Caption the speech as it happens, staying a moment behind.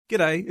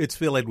G'day, it's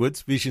Phil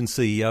Edwards, Vision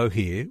CEO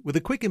here, with a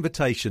quick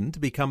invitation to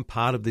become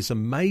part of this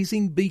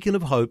amazing beacon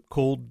of hope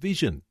called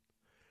Vision.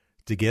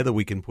 Together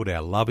we can put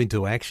our love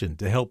into action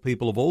to help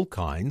people of all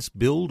kinds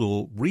build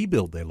or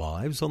rebuild their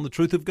lives on the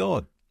truth of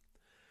God.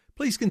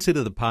 Please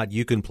consider the part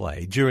you can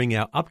play during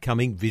our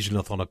upcoming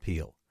Visionathon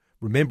appeal,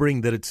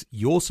 remembering that it's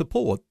your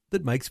support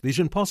that makes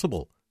Vision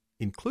possible,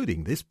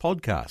 including this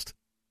podcast.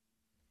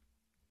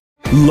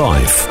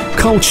 Life,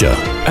 culture,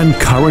 and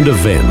current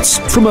events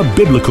from a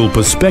biblical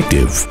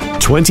perspective.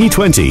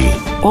 2020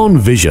 on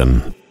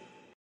Vision.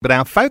 But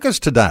our focus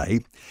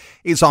today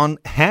is on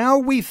how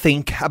we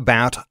think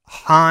about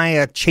high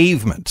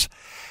achievement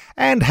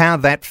and how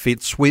that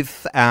fits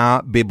with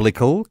our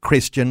biblical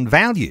Christian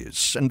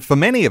values. And for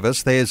many of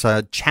us, there's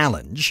a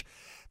challenge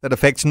that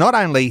affects not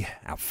only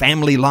our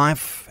family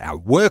life, our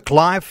work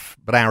life,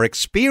 but our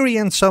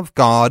experience of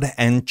God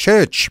and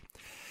church.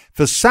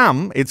 For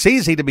some, it's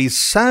easy to be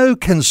so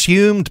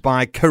consumed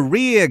by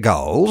career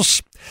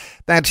goals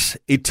that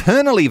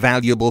eternally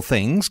valuable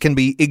things can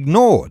be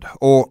ignored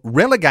or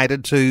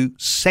relegated to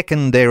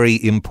secondary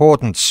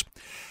importance.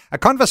 A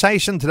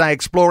conversation today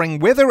exploring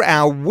whether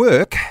our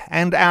work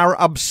and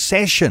our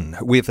obsession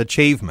with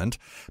achievement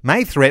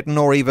may threaten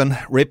or even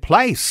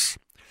replace,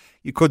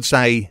 you could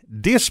say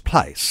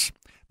displace,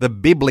 the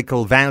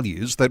biblical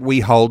values that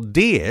we hold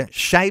dear,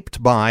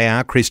 shaped by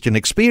our Christian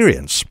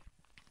experience.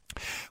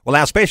 Well,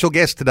 our special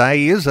guest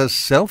today is a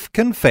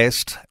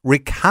self-confessed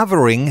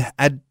recovering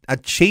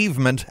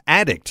achievement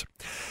addict.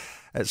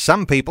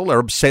 Some people are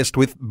obsessed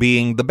with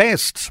being the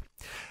best.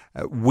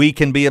 We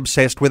can be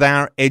obsessed with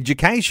our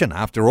education.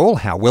 After all,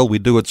 how well we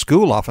do at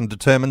school often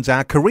determines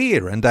our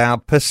career and our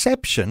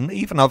perception,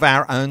 even of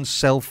our own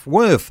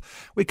self-worth.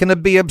 We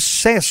can be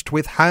obsessed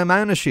with home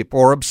ownership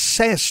or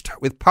obsessed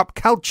with pop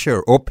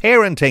culture or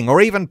parenting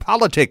or even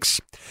politics.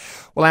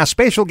 Well, our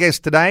special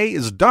guest today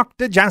is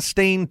Dr.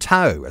 Justine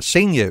To, a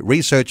senior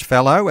research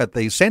fellow at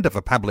the Centre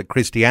for Public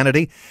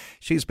Christianity.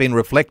 She's been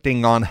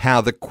reflecting on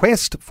how the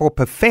quest for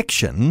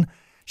perfection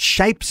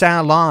shapes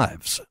our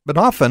lives, but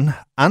often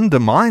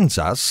undermines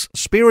us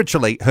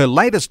spiritually. Her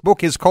latest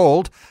book is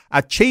called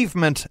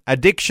Achievement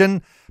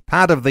Addiction,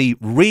 part of the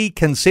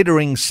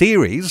Reconsidering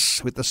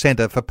series with the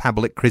Centre for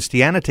Public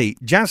Christianity.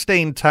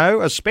 Justine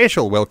To, a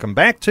special welcome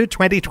back to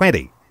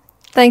 2020.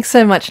 Thanks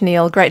so much,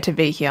 Neil. Great to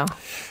be here.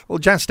 Well,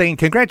 Justine,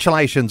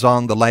 congratulations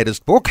on the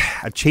latest book,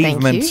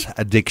 Achievement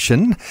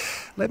Addiction.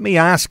 Let me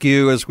ask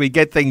you, as we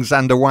get things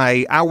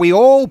underway, are we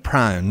all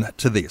prone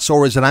to this,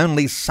 or is it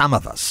only some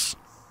of us?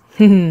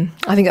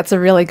 I think that's a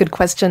really good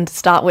question to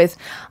start with.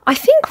 I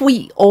think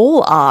we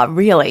all are,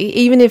 really,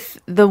 even if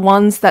the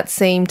ones that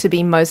seem to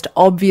be most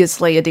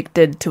obviously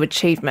addicted to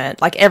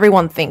achievement, like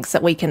everyone thinks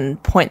that we can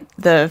point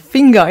the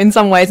finger in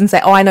some ways and say,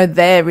 oh, I know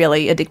they're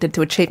really addicted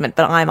to achievement,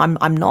 but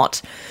I'm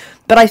not.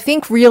 But I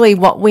think really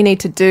what we need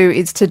to do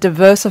is to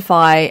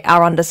diversify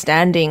our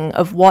understanding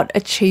of what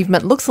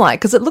achievement looks like,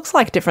 because it looks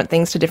like different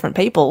things to different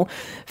people.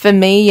 For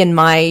me, in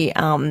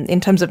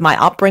terms of my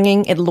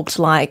upbringing, it looked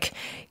like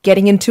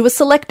getting into a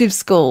selective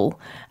school.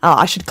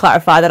 I should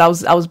clarify that I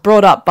was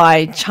brought up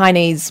by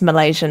Chinese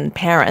Malaysian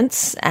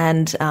parents,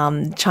 and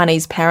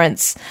Chinese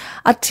parents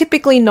are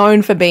typically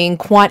known for being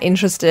quite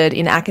interested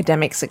in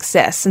academic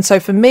success. And so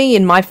for me,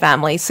 in my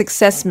family,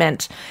 success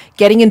meant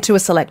getting into a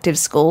selective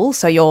school,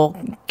 so you're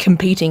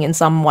competing in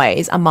some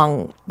ways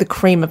among the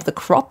cream of the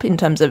crop in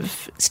terms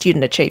of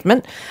student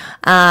achievement,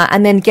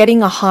 and then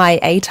getting a high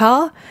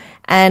ATAR,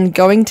 and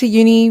going to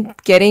uni,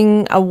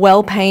 getting a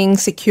well-paying,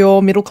 secure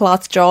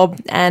middle-class job,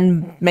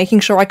 and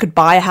making sure I could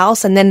buy a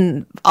house. And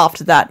then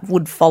after that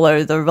would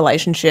follow the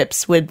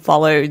relationships, would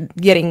follow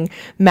getting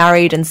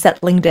married and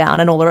settling down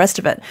and all the rest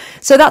of it.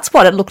 So that's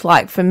what it looked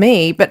like for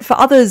me. But for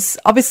others,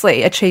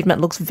 obviously, achievement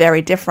looks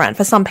very different.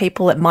 For some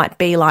people, it might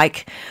be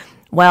like,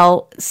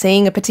 well,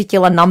 seeing a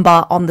particular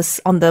number on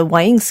the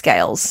weighing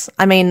scales.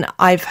 I mean,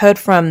 I've heard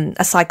from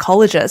a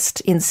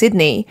psychologist in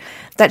Sydney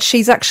that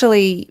she's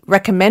actually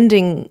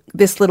recommending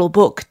this little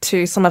book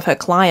to some of her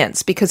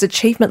clients because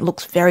achievement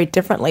looks very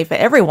differently for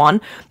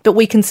everyone, but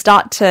we can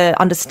start to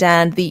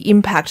understand the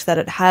impact that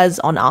it has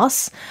on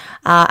us.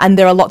 And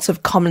there are lots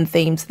of common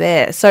themes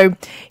there. So,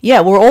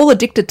 yeah, we're all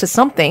addicted to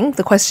something.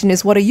 The question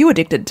is, what are you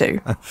addicted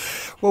to?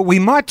 Well, we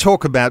might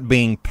talk about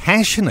being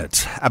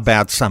passionate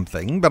about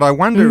something, but I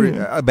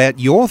wonder about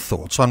your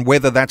thoughts on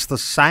whether that's the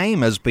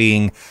same as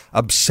being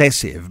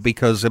obsessive,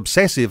 because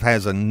obsessive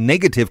has a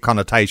negative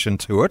connotation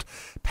to it.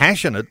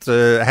 Passionate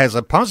has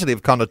a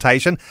positive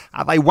connotation.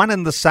 Are they one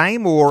and the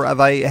same, or are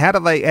they? How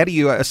do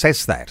you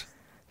assess that?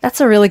 That's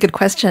a really good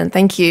question.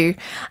 Thank you.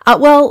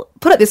 Well,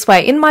 put it this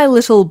way. In my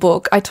little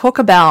book, I talk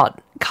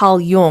about Carl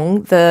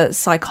Jung, the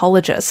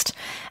psychologist,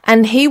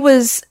 and he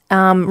was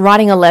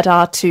writing a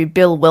letter to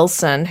Bill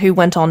Wilson, who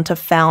went on to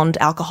found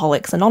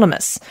Alcoholics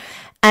Anonymous.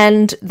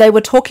 And they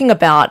were talking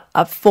about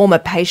a former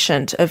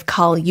patient of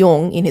Carl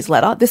Jung in his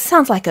letter. This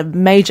sounds like a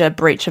major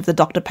breach of the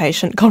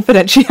doctor-patient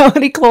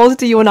confidentiality clause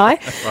to you and I.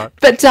 Right.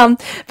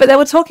 But they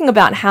were talking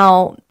about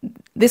how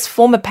this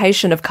former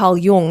patient of Carl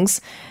Jung's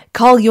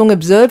Carl Jung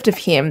observed of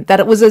him that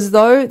it was as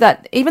though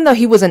that even though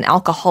he was an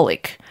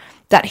alcoholic,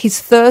 that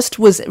his thirst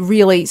was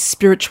really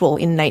spiritual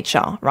in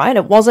nature, right?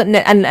 It wasn't,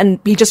 and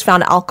he just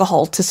found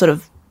alcohol to sort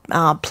of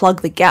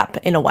plug the gap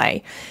in a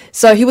way.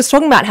 So he was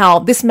talking about how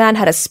this man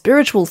had a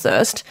spiritual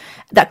thirst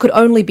that could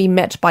only be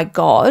met by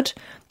God,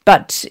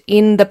 but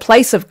in the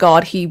place of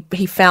God,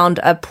 he found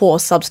a poor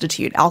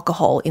substitute,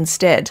 alcohol,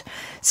 instead.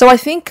 So I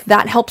think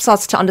that helps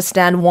us to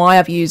understand why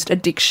I've used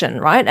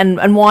addiction, right?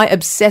 And why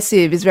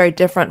obsessive is very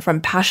different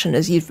from passion,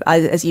 as you've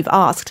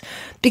asked.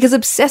 Because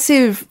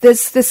obsessive,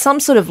 there's some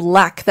sort of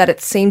lack that it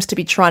seems to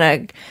be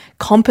trying to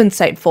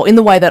compensate for in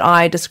the way that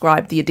I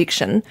described the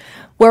addiction.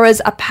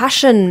 Whereas a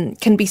passion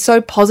can be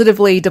so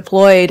positively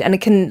deployed and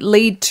it can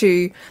lead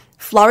to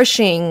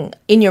flourishing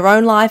in your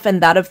own life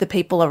and that of the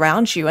people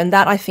around you. And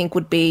that, I think,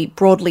 would be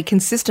broadly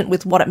consistent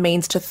with what it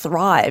means to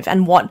thrive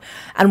and what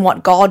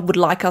God would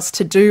like us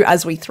to do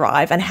as we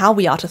thrive and how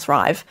we are to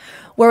thrive.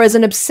 Whereas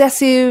an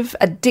obsessive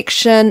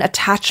addiction,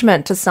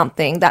 attachment to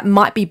something that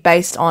might be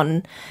based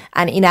on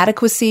an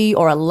inadequacy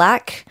or a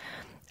lack,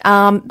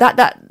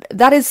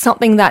 that is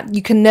something that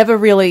you can never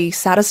really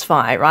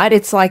satisfy, right?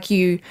 It's like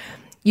you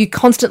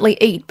constantly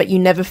eat, but you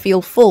never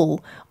feel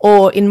full.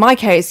 Or in my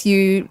case,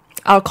 you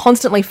are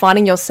constantly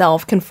finding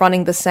yourself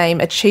confronting the same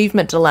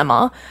achievement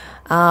dilemma.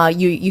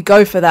 You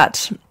go for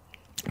that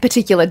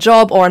particular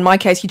job, or in my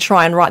case, you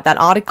try and write that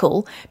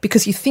article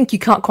because you think you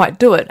can't quite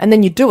do it, and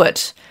then you do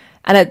it.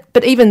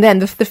 But even then,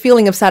 the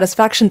feeling of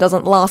satisfaction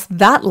doesn't last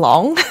that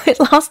long. It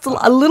lasts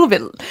a little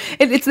bit.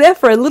 It's there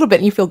for a little bit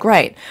and you feel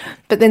great.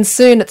 But then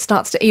soon it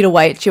starts to eat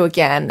away at you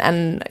again.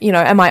 And,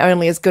 am I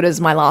only as good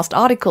as my last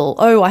article?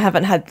 Oh, I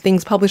haven't had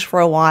things published for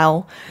a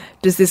while.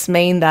 Does this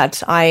mean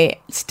that I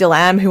still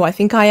am who I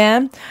think I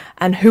am?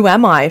 And who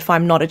am I if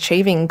I'm not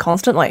achieving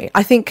constantly?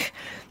 I think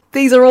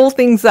these are all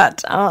things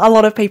that a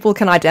lot of people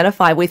can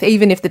identify with,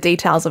 even if the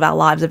details of our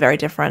lives are very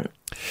different.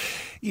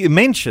 You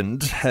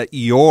mentioned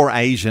your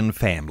Asian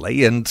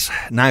family, and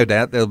no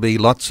doubt there'll be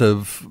lots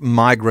of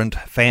migrant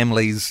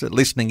families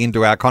listening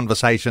into our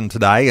conversation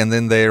today. And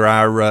then there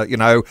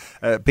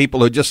are, people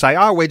who just say,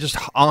 oh, we're just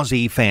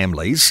Aussie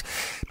families.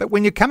 But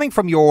when you're coming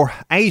from your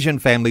Asian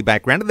family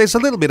background, there's a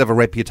little bit of a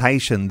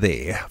reputation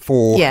there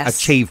for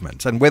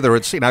achievement. And whether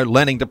it's,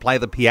 learning to play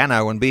the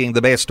piano and being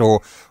the best,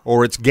 or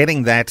it's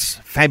getting that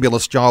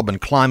fabulous job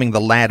and climbing the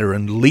ladder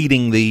and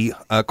leading the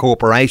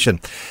corporation.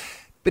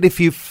 But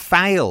if you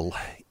fail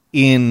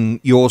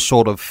in your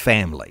sort of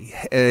family,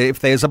 if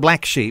there's a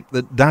black sheep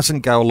that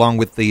doesn't go along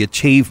with the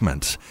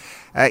achievement,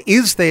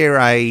 is there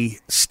a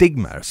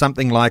stigma,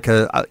 something like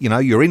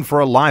you're in for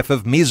a life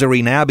of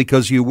misery now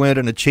because you weren't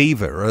an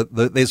achiever? Or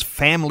there's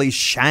family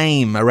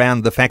shame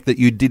around the fact that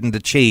you didn't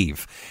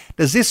achieve.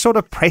 Does this sort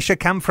of pressure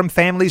come from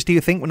families, do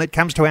you think, when it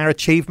comes to our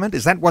achievement?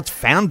 Is that what's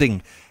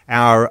founding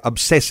our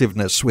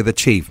obsessiveness with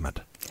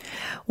achievement?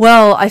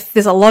 Well,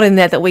 there's a lot in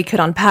there that we could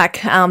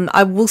unpack.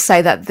 I will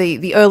say that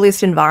the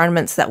earliest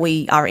environments that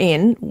we are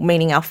in,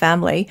 meaning our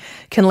family,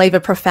 can leave a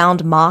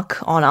profound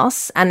mark on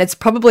us. And it's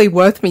probably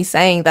worth me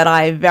saying that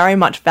I very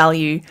much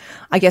value,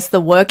 I guess,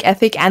 the work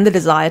ethic and the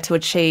desire to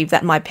achieve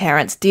that my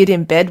parents did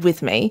embed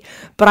with me.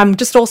 But I'm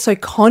just also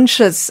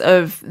conscious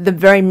of the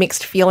very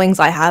mixed feelings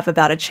I have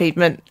about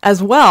achievement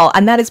as well.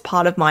 And that is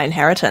part of my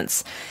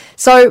inheritance.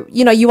 So,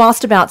 you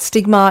asked about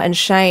stigma and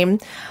shame.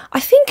 I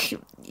think,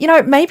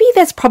 maybe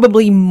there's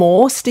probably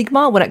more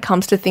stigma when it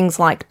comes to things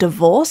like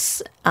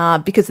divorce,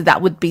 because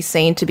that would be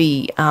seen to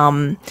be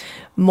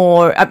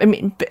more. I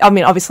mean,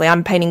 obviously,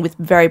 I'm painting with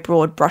very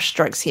broad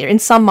brushstrokes here. In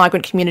some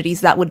migrant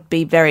communities, that would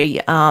be very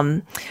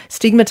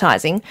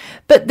stigmatizing.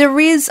 But there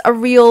is a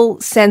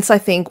real sense, I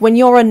think, when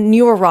you're a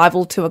new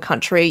arrival to a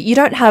country, you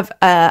don't have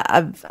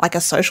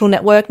a social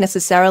network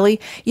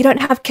necessarily. You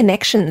don't have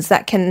connections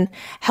that can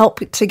help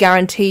to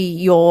guarantee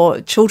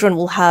your children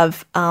will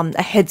have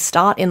a head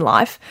start in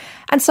life.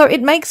 And so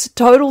it makes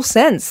total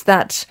sense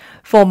that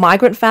for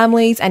migrant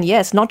families, and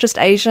yes, not just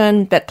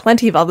Asian, but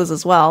plenty of others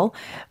as well,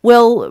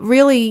 will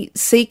really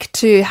seek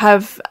to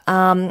have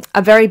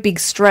a very big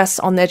stress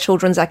on their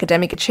children's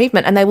academic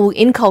achievement, and they will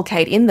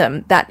inculcate in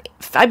them that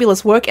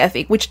fabulous work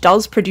ethic, which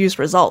does produce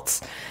results.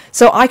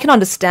 So I can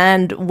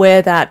understand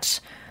where that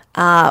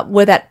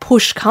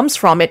push comes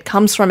from. It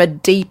comes from a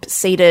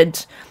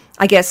deep-seated,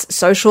 I guess,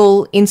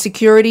 social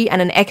insecurity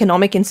and an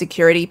economic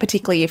insecurity,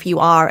 particularly if you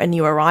are a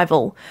new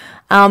arrival.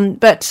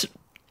 But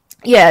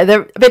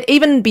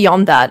even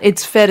beyond that,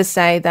 it's fair to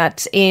say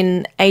that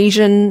in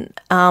Asian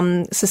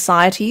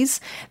societies,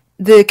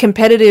 the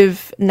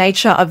competitive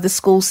nature of the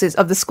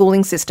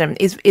schooling system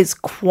is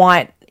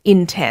quite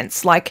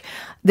intense. Like,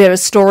 there are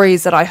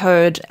stories that I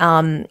heard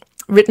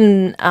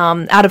written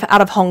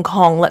out of Hong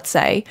Kong, let's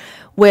say,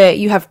 where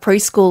you have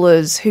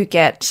preschoolers who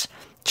get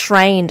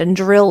trained and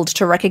drilled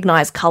to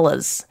recognize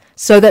colours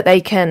so that they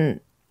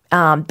can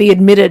be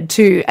admitted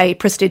to a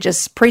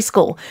prestigious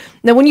preschool.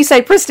 Now, when you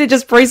say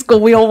prestigious preschool,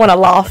 we all want to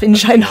laugh in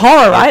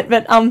horror, right?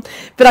 But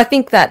I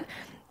think that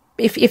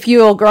if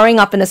you're growing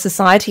up in a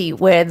society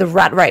where the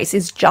rat race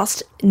is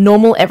just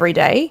normal every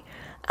day,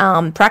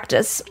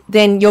 practice,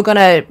 then you're going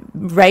to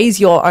raise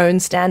your own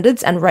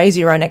standards and raise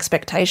your own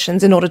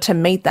expectations in order to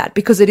meet that,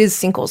 because it is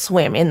sink or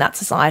swim in that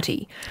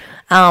society.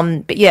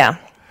 But yeah.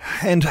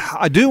 And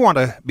I do want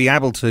to be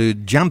able to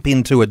jump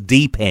into a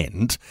deep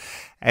end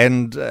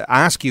and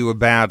ask you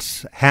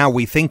about how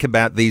we think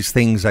about these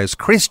things as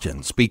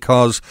Christians,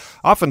 because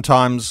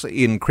oftentimes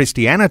in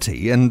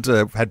Christianity, and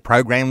I've had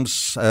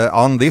programs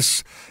on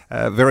this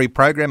very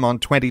program on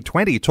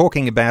 2020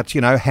 talking about,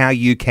 how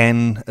you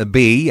can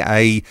be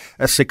a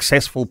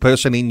successful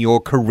person in your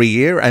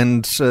career,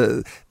 and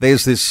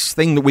there's this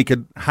thing that we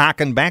could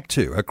hearken back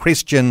to, a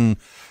Christian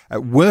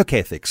work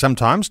ethic,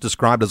 sometimes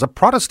described as a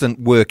Protestant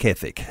work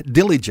ethic,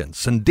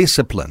 diligence and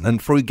discipline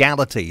and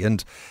frugality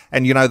and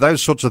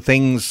those sorts of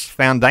things,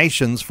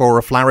 foundations for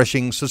a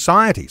flourishing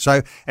society.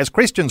 So as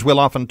Christians, we'll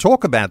often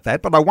talk about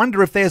that, but I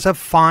wonder if there's a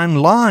fine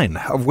line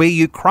of where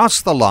you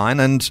cross the line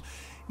and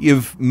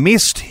you've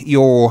missed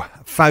your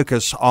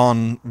focus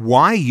on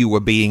why you were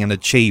being an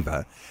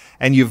achiever,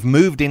 and you've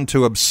moved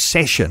into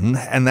obsession,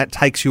 and that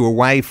takes you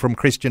away from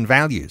Christian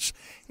values.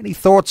 Any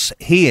thoughts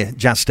here,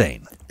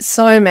 Justine?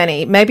 So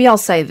many. Maybe I'll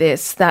say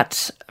this,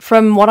 that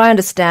from what I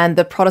understand,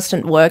 the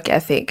Protestant work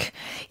ethic,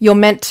 you're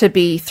meant to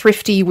be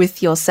thrifty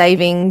with your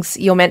savings.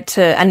 You're meant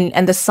to,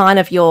 and the sign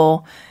of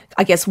your,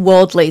 I guess,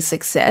 worldly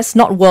success,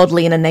 not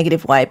worldly in a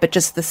negative way, but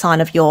just the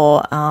sign of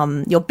your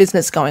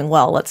business going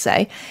well, let's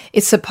say,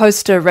 it's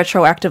supposed to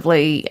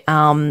retroactively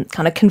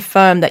kind of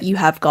confirm that you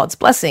have God's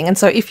blessing. And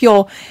so if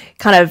you're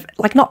kind of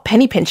like not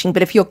penny pinching,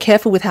 but if you're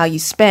careful with how you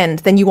spend,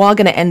 then you are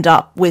going to end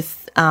up with,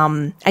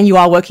 and you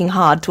are working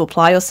hard to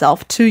apply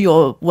yourself to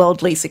your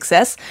worldly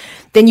success,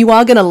 then you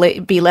are going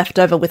to be left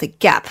over with a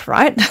gap,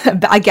 right?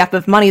 A gap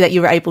of money that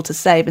you were able to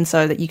save, and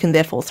so that you can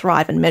therefore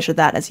thrive and measure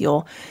that as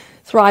your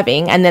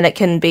thriving, and then it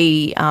can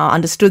be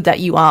understood that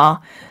you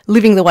are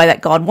living the way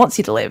that God wants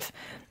you to live.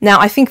 Now,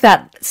 I think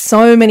that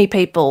so many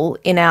people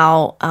in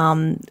our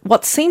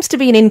what seems to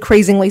be an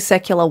increasingly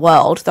secular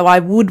world, though I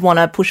would want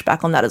to push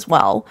back on that as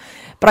well,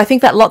 but I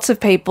think that lots of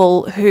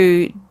people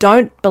who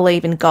don't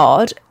believe in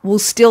God will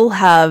still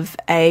have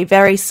a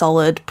very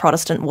solid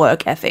Protestant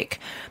work ethic.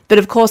 But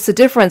of course, the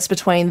difference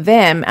between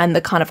them and the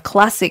kind of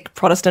classic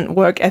Protestant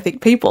work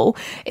ethic people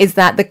is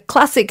that the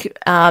classic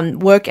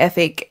work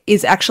ethic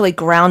is actually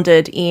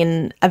grounded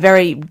in a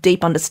very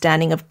deep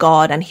understanding of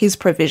God and his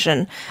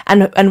provision.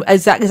 And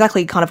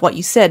exactly kind of what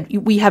you said,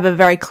 we have a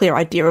very clear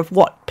idea of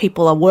what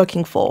people are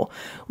working for.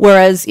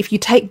 Whereas if you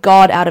take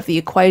God out of the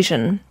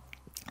equation,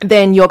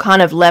 then you're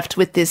kind of left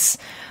with this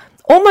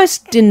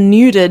almost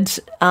denuded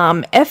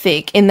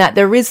ethic, in that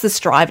there is the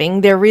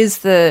striving, there is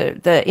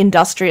the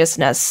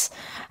industriousness,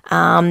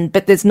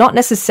 but there's not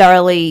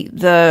necessarily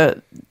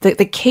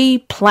the key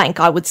plank,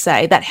 I would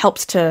say, that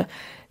helps to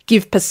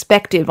give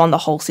perspective on the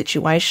whole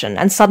situation.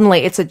 And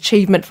suddenly it's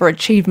achievement for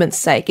achievement's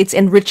sake. It's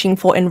enriching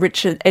for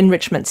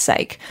enrichment's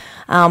sake,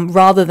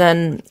 rather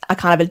than a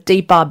kind of a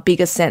deeper,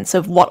 bigger sense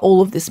of what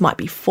all of this might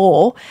be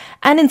for.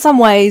 And in some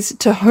ways,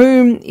 to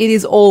whom it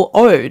is all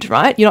owed,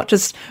 right? We don't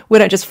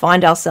just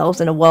find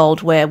ourselves in a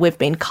world where we've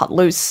been cut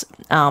loose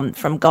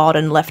from God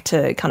and left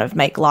to kind of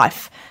make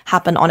life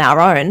happen on our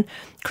own.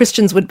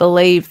 Christians would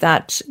believe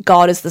that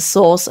God is the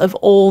source of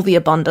all the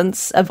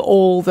abundance, of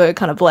all the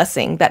kind of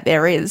blessing that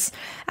there is.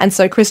 And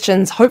so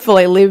Christians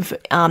hopefully live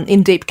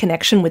in deep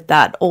connection with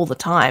that all the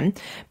time.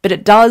 But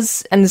it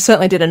does, and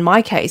certainly did in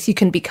my case, you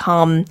can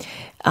become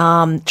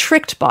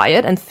tricked by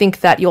it and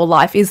think that your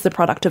life is the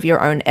product of your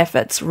own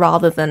efforts,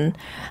 rather than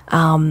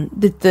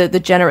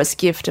the generous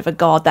gift of a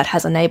God that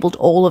has enabled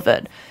all of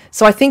it.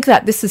 So I think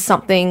that this is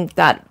something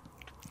that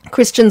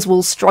Christians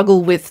will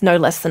struggle with no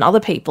less than other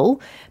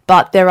people,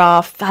 but there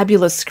are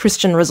fabulous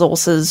Christian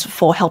resources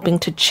for helping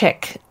to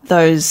check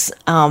those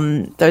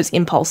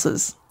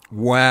impulses.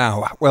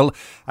 Wow. Well,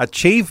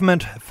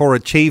 achievement for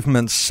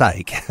achievement's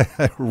sake,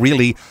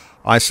 really,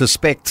 I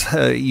suspect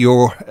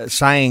you're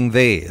saying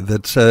there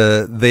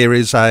that there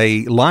is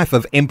a life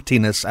of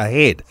emptiness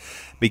ahead.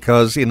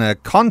 Because in a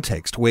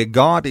context where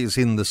God is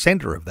in the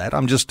center of that,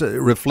 I'm just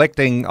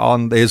reflecting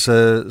on, there's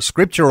a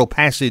scriptural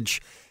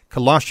passage,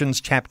 Colossians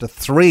chapter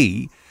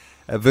 3,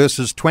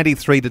 verses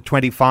 23 to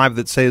 25,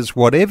 that says,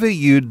 "Whatever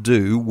you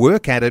do,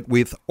 work at it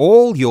with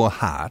all your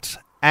heart,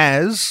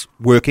 as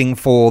working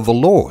for the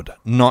Lord,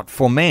 not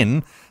for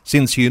men,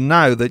 since you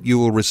know that you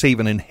will receive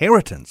an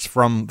inheritance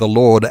from the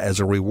Lord as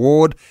a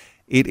reward.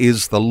 It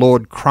is the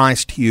Lord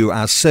Christ you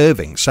are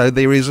serving." So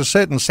there is a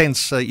certain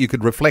sense you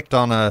could reflect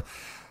on a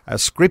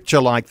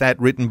scripture like that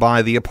written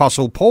by the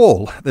Apostle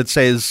Paul that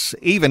says,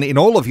 even in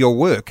all of your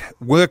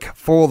work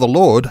for the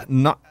Lord,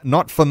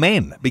 not for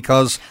men,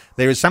 because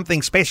there is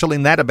something special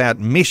in that about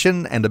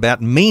mission and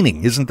about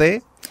meaning, isn't there?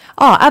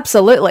 Oh,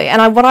 absolutely.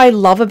 And what I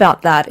love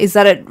about that is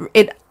that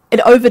it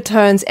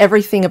overturns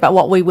everything about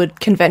what we would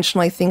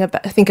conventionally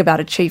think about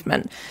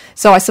achievement.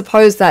 So I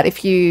suppose that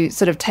if you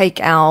sort of take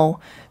our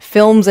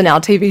films and our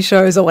TV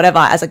shows or whatever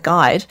as a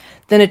guide,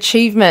 then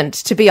achievement,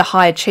 to be a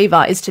high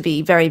achiever, is to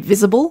be very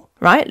visible,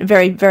 right?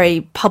 Very,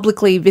 very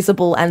publicly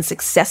visible and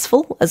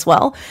successful as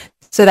well.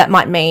 So that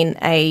might mean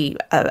I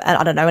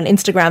don't know, an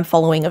Instagram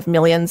following of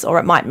millions, or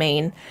it might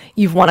mean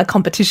you've won a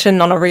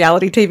competition on a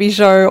reality TV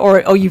show,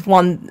 or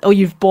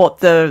you've bought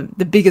the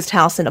biggest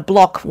house on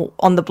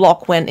the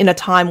block when in a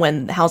time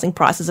when housing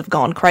prices have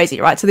gone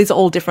crazy, right? So these are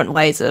all different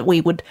ways that we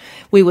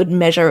would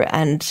measure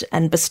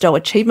and bestow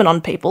achievement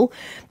on people,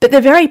 but they're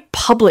very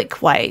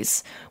public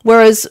ways.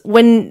 Whereas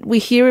when we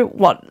hear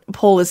what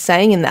Paul is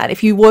saying in that,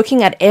 if you're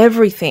working at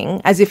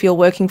everything as if you're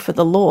working for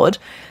the Lord,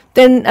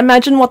 then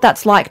imagine what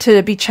that's like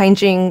to be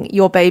changing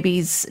your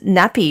baby's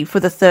nappy for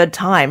the third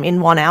time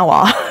in 1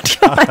 hour. Do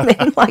you know what I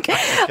mean?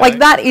 Like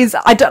that is,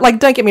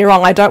 don't get me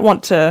wrong, I don't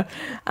want to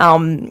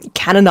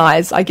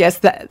canonize, I guess,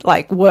 that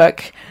like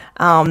work,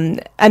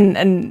 and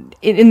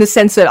in the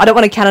sense that I don't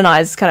want to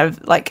canonize kind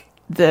of like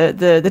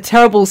the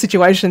terrible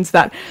situations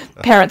that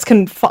parents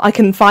can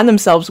find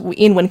themselves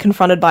in when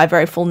confronted by a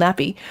very full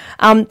nappy.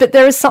 But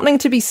there is something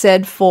to be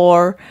said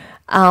for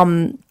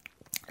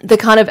the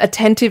kind of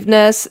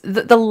attentiveness,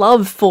 the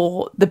love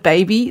for the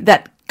baby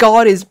that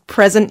God is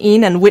present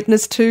in and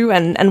witness to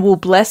and will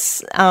bless.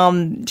 Do you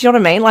know what I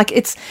mean? Like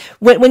it's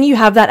when you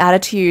have that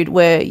attitude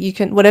where you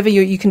can, whatever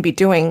you can be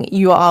doing,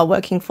 you are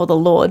working for the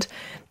Lord.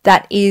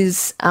 That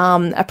is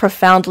a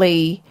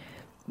profoundly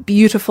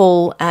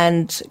beautiful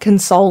and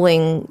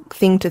consoling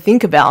thing to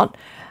think about.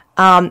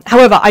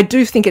 However, I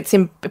do think it's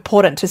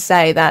important to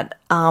say that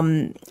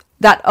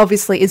that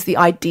obviously is the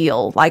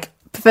ideal. Like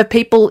for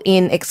people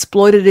in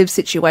exploitative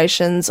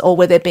situations or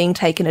where they're being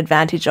taken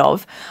advantage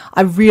of,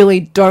 I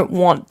really don't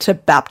want to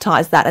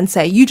baptize that and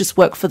say, you just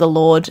work for the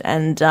Lord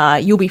and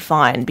you'll be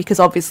fine. Because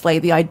obviously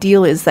the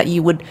ideal is that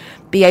you would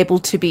be able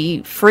to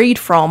be freed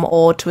from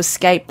or to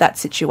escape that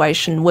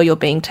situation where you're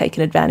being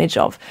taken advantage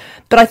of.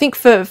 But I think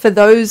for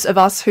those of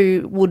us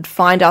who would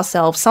find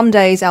ourselves, some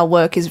days our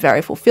work is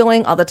very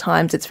fulfilling, other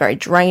times it's very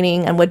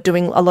draining and we're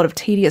doing a lot of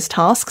tedious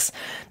tasks,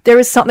 there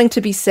is something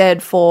to be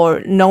said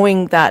for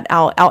knowing that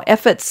our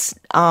efforts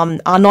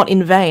are not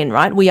in vain,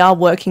 right? We are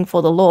working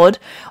for the Lord.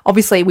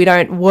 Obviously, we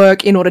don't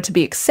work in order to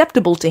be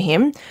acceptable to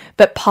Him,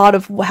 but part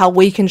of how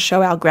we can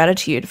show our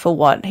gratitude for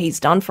what He's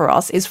done for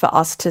us is for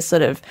us to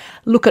sort of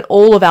look at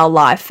all of our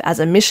life as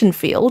a mission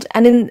field.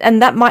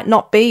 And that might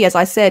not be, as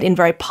I said, in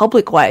very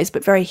public ways,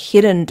 but very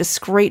hidden,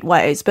 discreet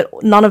ways. But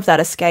none of that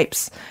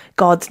escapes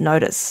God's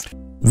notice.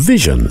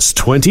 Visions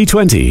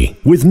 2020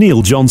 with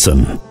Neil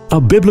Johnson. A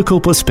biblical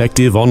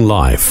perspective on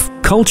life,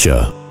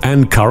 culture,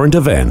 and current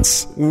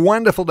events.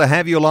 Wonderful to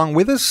have you along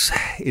with us.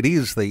 It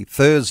is the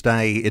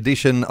Thursday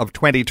edition of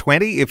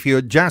 2020. If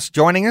you're just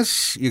joining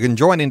us, you can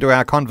join into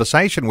our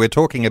conversation. We're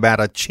talking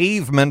about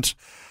achievement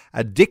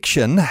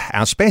addiction.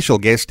 Our special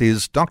guest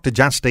is Dr.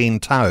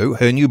 Justine To.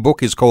 Her new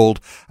book is called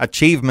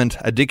Achievement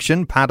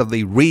Addiction, part of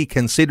the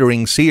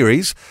Reconsidering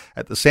series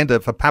at the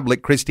Centre for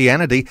Public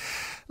Christianity.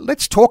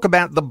 Let's talk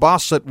about the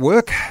boss at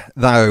work,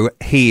 though,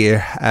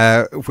 here.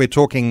 If we're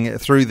talking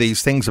through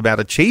these things about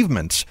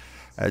achievements,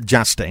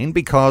 Justine,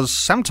 because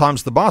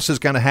sometimes the boss is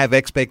going to have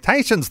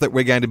expectations that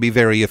we're going to be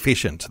very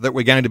efficient, that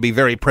we're going to be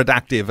very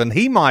productive, and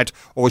he might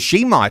or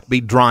she might be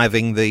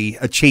driving the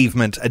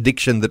achievement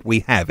addiction that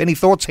we have. Any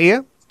thoughts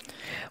here?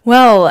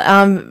 Well,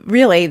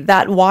 really,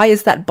 why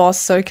is that boss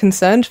so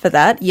concerned for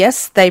that?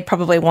 Yes, they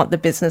probably want the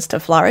business to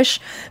flourish,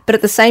 but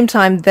at the same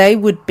time, they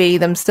would be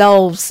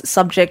themselves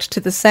subject to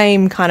the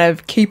same kind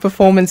of key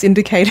performance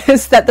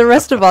indicators that the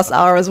rest of us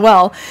are as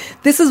well.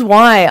 This is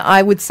why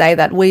I would say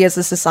that we as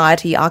a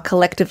society are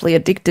collectively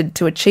addicted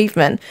to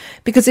achievement,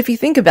 because if you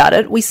think about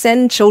it, we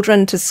send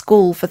children to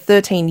school for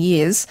 13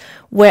 years,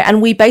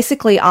 and we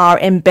basically are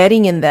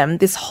embedding in them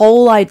this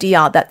whole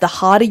idea that the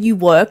harder you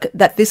work,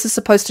 that this is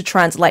supposed to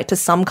translate to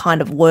some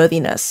kind of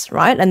worthiness,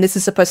 right? And this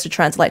is supposed to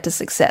translate to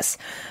success.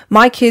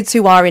 My kids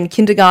who are in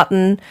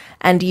kindergarten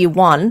and year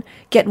 1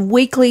 get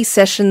weekly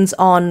sessions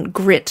on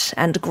grit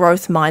and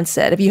growth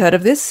mindset. Have you heard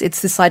of this?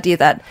 It's this idea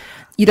that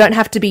you don't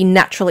have to be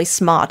naturally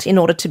smart in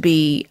order to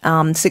be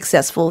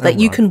successful, that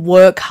you can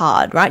work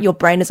hard, right? Your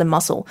brain is a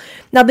muscle.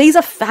 Now, these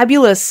are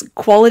fabulous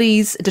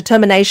qualities,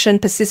 determination,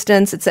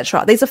 persistence,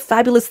 etc. These are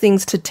fabulous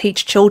things to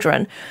teach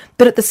children.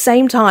 But at the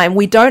same time,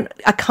 we don't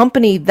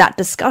accompany that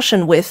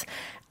discussion with,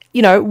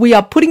 we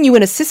are putting you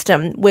in a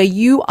system where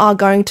you are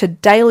going to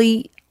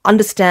daily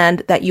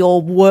understand that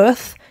your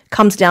worth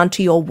comes down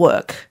to your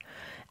work.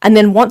 And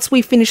then once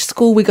we finish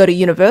school, we go to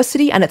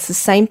university, and it's the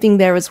same thing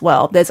there as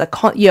well. There's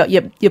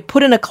you're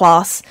put in a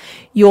class,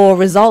 your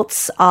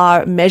results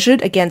are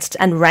measured against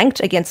and ranked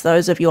against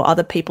those of your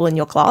other people in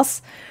your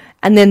class.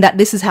 And then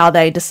this is how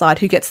they decide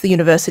who gets the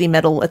university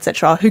medal,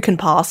 etc., who can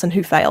pass and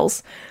who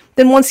fails.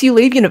 Then once you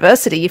leave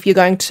university, if you're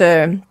going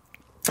to,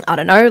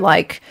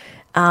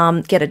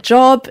 get a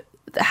job,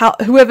 how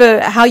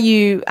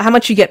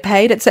much you get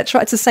paid,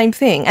 etc., it's the same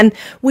thing. And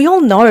we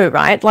all know,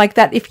 right, like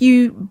that if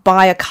you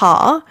buy a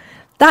car,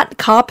 that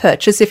car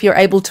purchase, if you're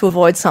able to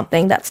avoid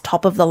something that's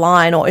top of the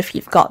line, or if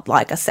you've got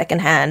like a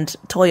secondhand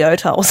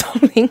Toyota or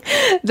something,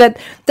 that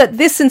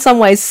this in some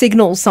ways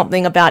signals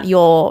something about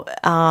your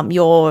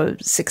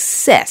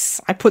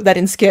success. I put that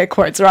in scare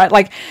quotes, right?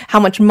 Like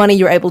how much money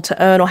you're able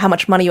to earn or how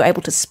much money you're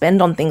able to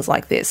spend on things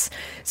like this.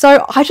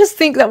 So I just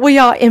think that we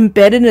are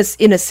embedded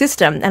in a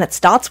system, and it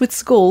starts with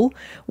school,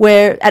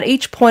 where at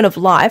each point of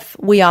life,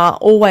 we are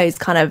always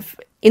kind of,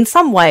 in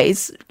some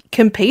ways,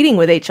 competing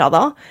with each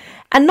other,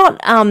 and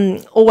not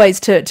always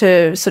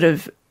to sort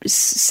of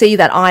see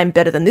that I'm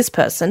better than this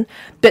person,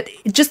 but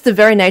just the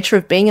very nature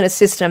of being in a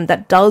system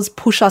that does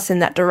push us in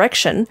that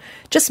direction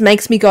just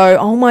makes me go,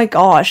 oh my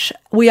gosh,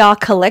 we are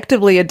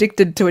collectively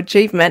addicted to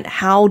achievement.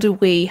 How do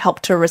we help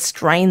to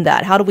restrain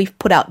that? How do we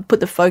put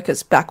the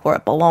focus back where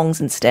it belongs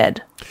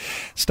instead?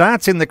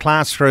 Starts in the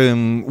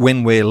classroom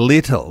when we're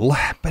little,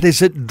 but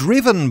is it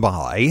driven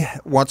by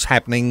what's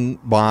happening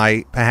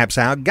by perhaps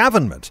our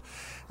government?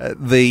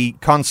 The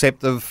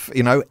concept of,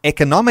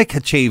 economic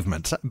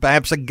achievement.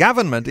 Perhaps a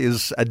government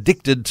is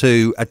addicted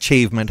to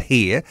achievement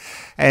here.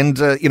 And,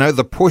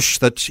 the push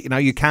that,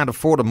 you can't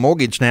afford a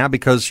mortgage now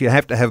because you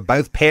have to have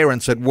both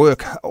parents at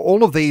work.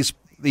 All of these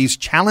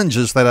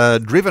challenges that are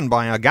driven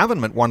by our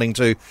government wanting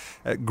to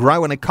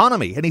grow an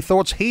economy. Any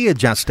thoughts here,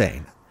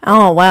 Justine?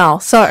 Oh, wow.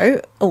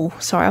 So,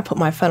 sorry, I put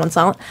my phone on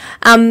silent.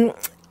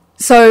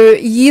 So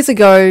years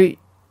ago,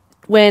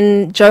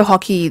 when Joe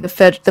Hockey,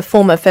 the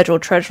former federal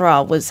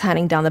treasurer, was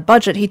handing down the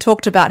budget, he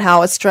talked about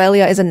how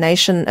Australia is a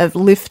nation of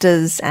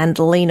lifters and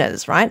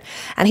leaners, right?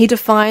 And he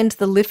defined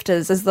the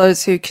lifters as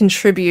those who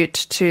contribute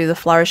to the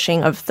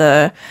flourishing of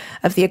the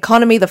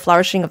economy, the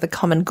flourishing of the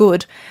common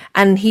good.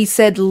 And he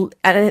said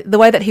the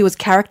way that he was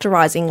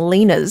characterizing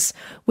leaners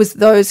was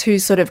those who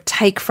sort of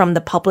take from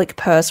the public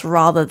purse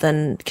rather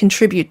than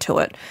contribute to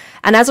it.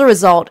 And as a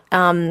result,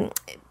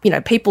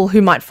 people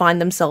who might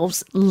find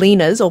themselves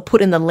leaners or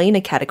put in the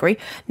leaner category,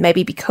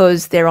 maybe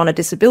because they're on a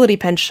disability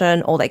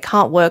pension or they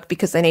can't work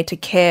because they need to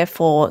care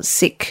for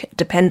sick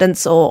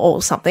dependents or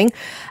something.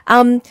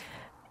 Or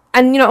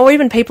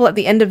even people at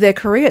the end of their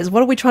careers.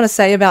 What are we trying to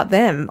say about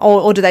them?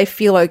 Or do they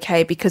feel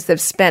okay because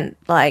they've spent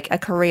like a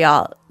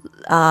career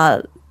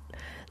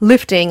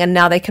lifting and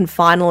now they can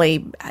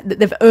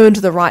they've earned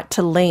the right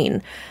to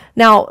lean?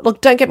 Now,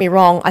 look, don't get me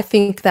wrong. I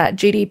think that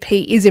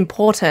GDP is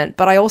important,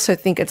 but I also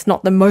think it's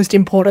not the most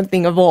important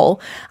thing of all.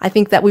 I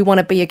think that we want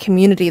to be a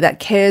community that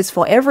cares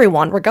for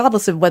everyone,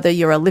 regardless of whether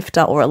you're a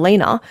lifter or a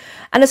leaner.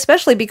 And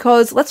especially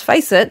because, let's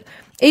face it,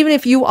 even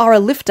if you are a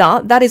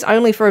lifter, that is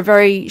only for a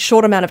very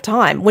short amount of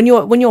time. When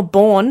you're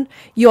born,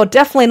 you're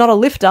definitely not a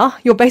lifter.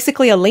 You're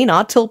basically a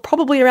leaner till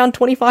probably around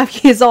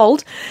 25 years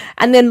old.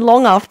 And then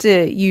long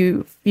after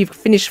you've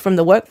finished from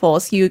the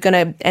workforce, you're going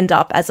to end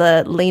up as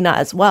a leaner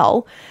as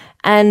well.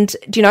 And,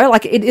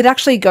 it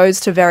actually goes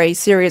to very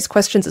serious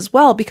questions as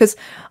well, because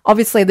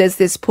obviously there's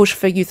this push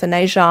for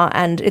euthanasia,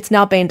 and it's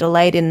now been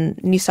delayed in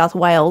New South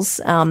Wales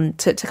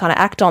to kind of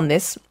act on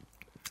this,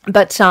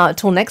 but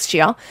till next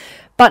year.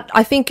 But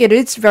I think it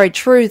is very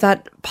true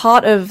that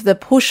part of the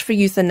push for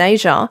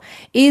euthanasia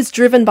is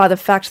driven by the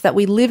fact that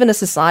we live in a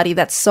society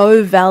that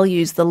so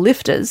values the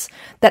lifters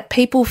that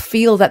people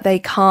feel that they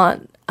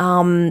can't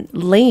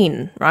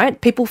lean, right?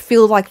 People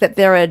feel like that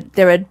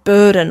they're a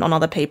burden on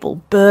other people.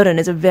 Burden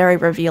is a very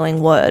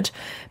revealing word.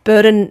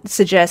 Burden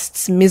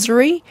suggests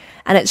misery,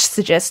 and it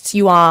suggests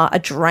you are a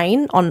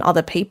drain on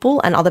other people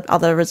and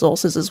other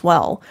resources as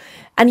well.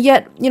 And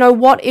yet,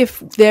 what if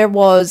there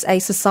was a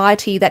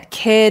society that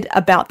cared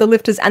about the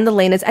lifters and the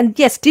leaners, and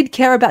yes, did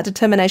care about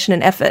determination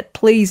and effort?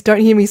 Please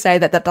don't hear me say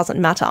that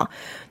doesn't matter.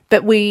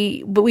 But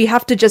we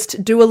have to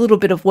just do a little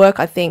bit of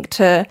work, I think,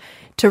 to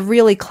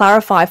really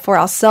clarify for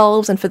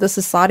ourselves and for the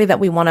society that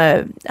we want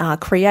to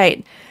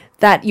create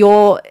that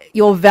your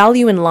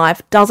value in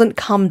life doesn't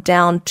come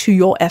down to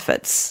your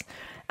efforts.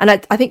 And I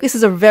think this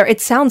is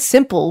it sounds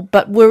simple,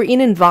 but we're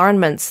in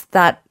environments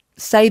that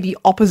say the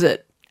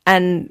opposite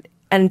and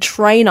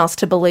train us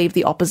to believe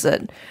the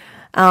opposite.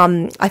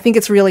 I think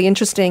it's really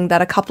interesting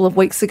that a couple of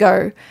weeks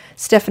ago,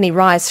 Stephanie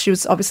Rice, she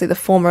was obviously the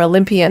former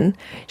Olympian,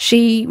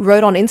 she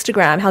wrote on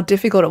Instagram how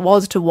difficult it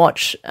was to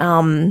watch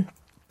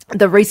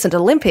the recent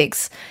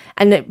Olympics,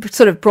 and it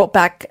sort of brought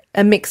back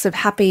a mix of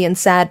happy and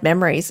sad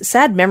memories.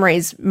 Sad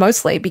memories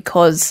mostly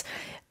because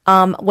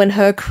when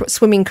her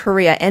swimming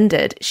career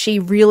ended, she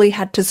really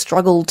had to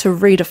struggle to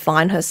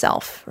redefine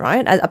herself,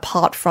 right,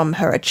 apart from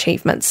her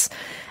achievements.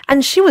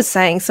 And she was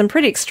saying some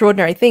pretty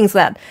extraordinary things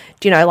that,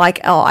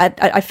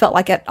 I felt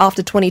like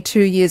after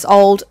 22 years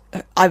old,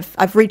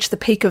 I've reached the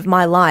peak of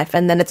my life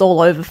and then it's all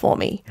over for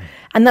me.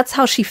 And that's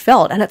how she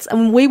felt.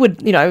 And we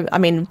would,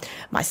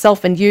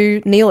 myself and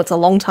you, Neil, it's a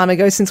long time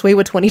ago since we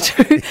were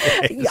 22.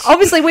 Yes.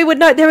 Obviously, we would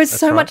know there is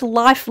so much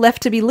life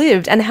left to be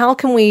lived. And how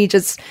can we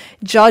just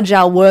judge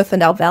our worth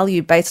and our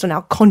value based on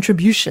our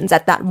contributions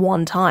at that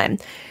one time?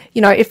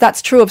 If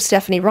that's true of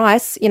Stephanie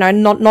Rice,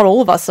 not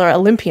all of us are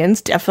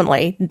Olympians,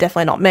 definitely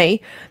not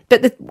me.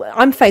 But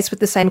I'm faced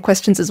with the same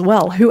questions as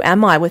well. Who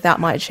am I without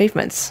my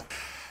achievements?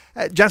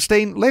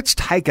 Justine, let's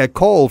take a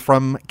call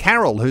from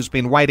Carol, who's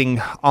been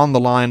waiting on the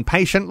line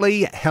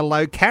patiently.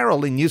 Hello,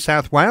 Carol in New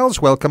South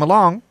Wales. Welcome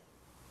along.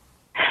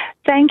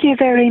 Thank you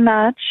very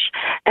much.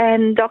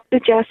 And Dr.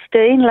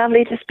 Justine,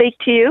 lovely to speak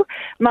to you.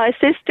 My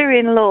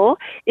sister-in-law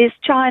is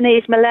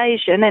Chinese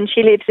Malaysian and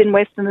she lives in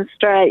Western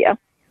Australia.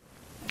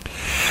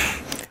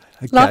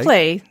 Okay.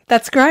 Lovely.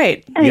 That's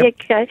great. Yep.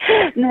 Okay.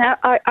 Now,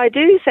 I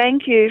do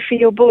thank you for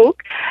your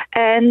book.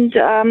 And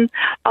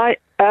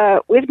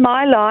with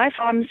my life,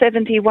 I'm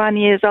 71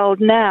 years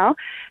old now,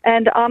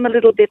 and I'm a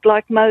little bit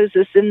like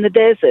Moses in the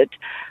desert.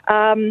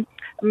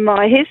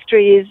 My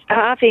history is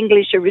half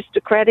English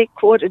aristocratic,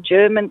 quarter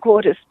German,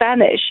 quarter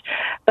Spanish,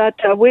 but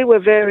we were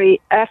very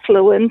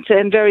affluent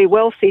and very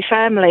wealthy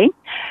family,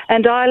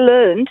 and I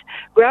learned,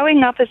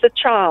 growing up as a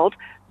child,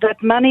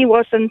 that money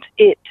wasn't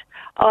it.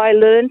 I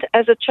learned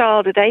as a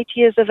child at 8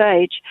 years of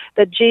age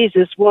that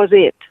Jesus was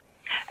it.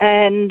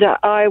 And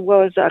I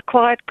was a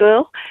quiet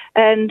girl,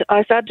 and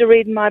I started to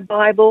read my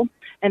Bible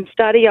and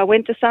study. I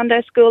went to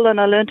Sunday school, and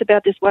I learned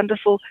about this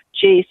wonderful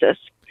Jesus.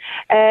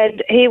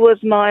 And he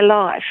was my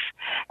life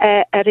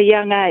at a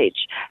young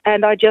age,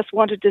 and I just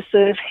wanted to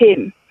serve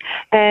him.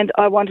 And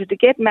I wanted to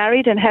get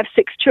married and have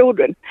 6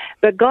 children.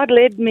 But God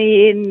led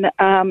me in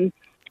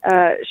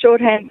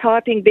shorthand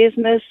typing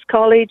business,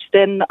 college.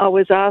 Then I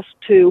was asked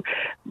to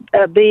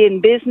be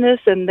in business,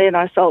 and then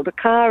I sold a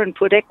car and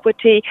put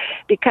equity,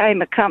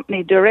 became a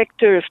company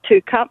director of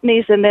 2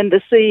 companies, and then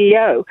the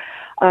CEO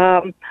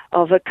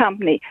of a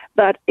company.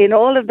 But in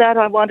all of that,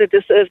 I wanted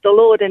to serve the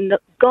Lord, and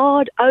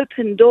God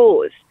opened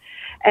doors.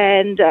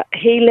 And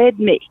he led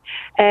me,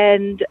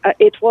 and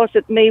it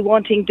wasn't me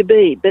wanting to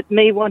be, but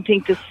me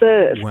wanting to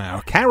serve.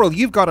 Wow. Carol,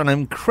 you've got an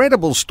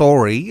incredible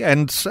story,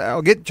 and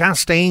I'll get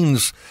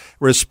Justine's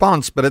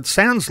response, but it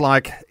sounds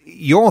like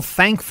you're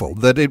thankful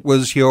that it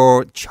was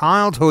your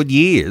childhood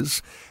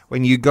years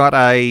when you got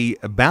a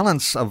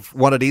balance of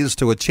what it is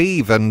to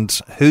achieve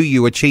and who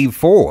you achieve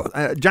for.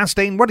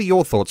 Justine, what are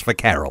your thoughts for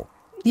Carol?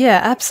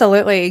 Yeah,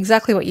 absolutely.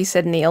 Exactly what you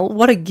said, Neil.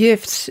 What a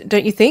gift,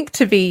 don't you think,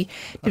 to be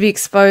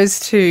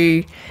exposed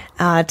to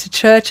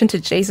church and to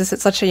Jesus at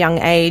such a young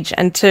age,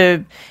 and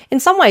to, in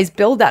some ways,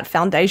 build that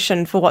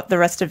foundation for what the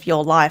rest of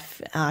your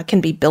life can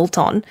be built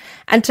on,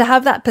 and to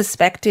have that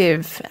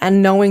perspective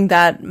and knowing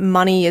that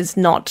money is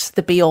not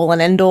the be-all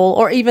and end-all,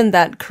 or even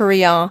that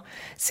career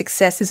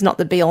success is not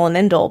the be-all and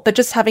end-all, but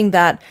just having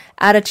that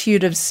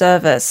attitude of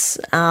service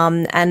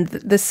and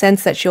the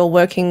sense that you're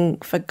working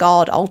for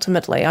God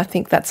ultimately. I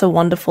think that's a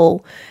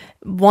wonderful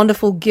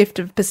gift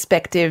of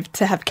perspective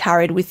to have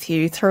carried with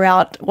you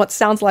throughout what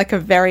sounds like a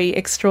very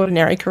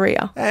extraordinary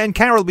career. And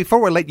Carol,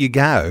 before I let you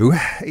go,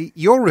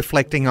 you're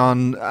reflecting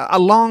on a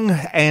long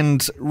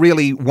and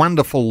really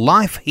wonderful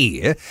life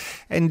here,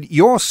 and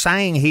you're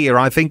saying here,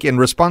 I think in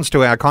response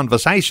to our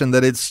conversation,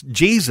 that it's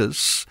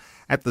Jesus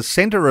at the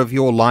centre of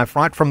your life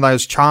right from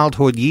those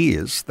childhood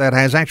years that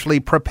has actually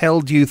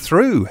propelled you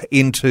through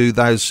into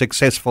those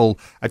successful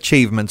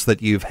achievements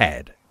that you've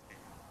had.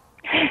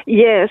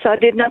 Yes, I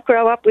did not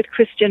grow up with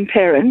Christian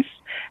parents,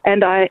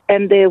 and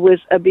there was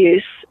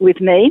abuse with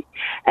me,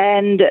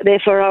 and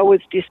therefore I was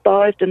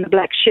despised and the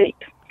black sheep.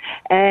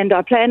 And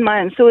I planned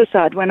my own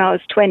suicide when I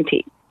was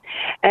 20,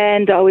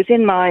 and I was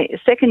in my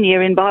second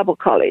year in Bible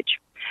college,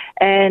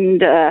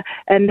 and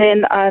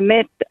then I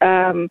met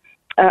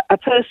a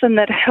person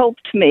that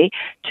helped me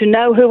to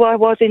know who I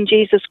was in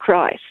Jesus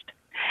Christ,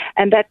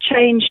 and that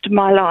changed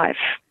my life.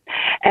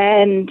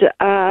 And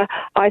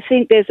I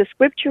think there's a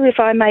scripture, if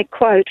I may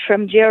quote,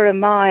 from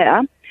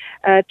Jeremiah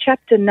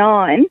chapter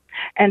 9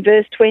 and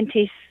verse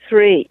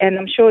 23, and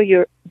I'm sure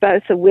you're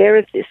both aware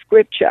of this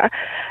scripture,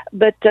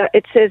 but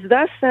it says,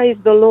 "Thus says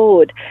the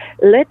Lord,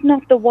 let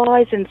not the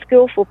wise and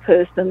skillful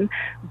person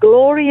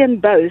glory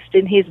and boast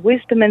in his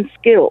wisdom and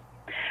skill.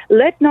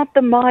 Let not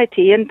the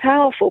mighty and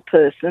powerful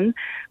person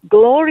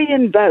glory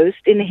and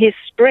boast in his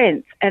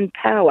strength and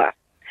power.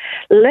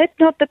 Let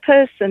not the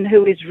person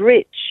who is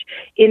rich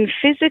in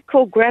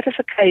physical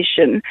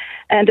gratification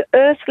and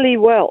earthly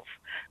wealth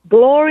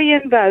glory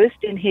and boast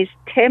in his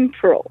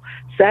temporal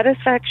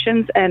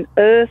satisfactions and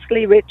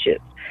earthly riches.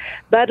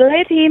 But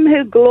let him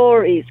who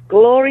glories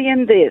glory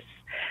in this,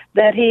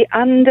 that he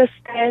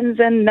understands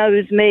and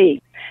knows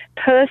me,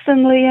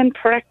 personally and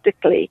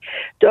practically,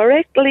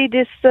 directly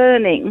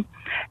discerning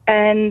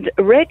and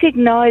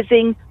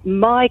recognizing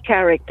my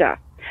character,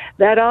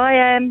 that I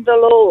am the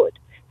Lord,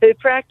 who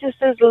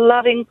practices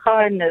loving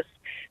kindness,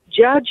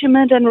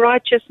 judgment and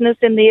righteousness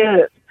in the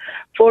earth.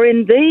 For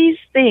in these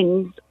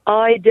things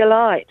I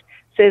delight,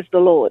 says the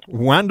Lord."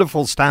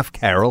 Wonderful stuff,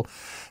 Carol.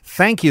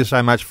 Thank you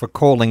so much for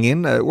calling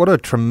in. What a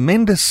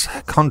tremendous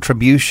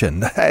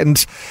contribution.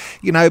 And,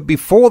 you know,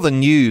 before the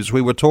news,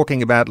 we were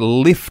talking about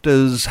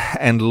lifters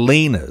and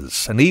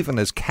leaners. And even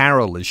as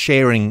Carol is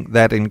sharing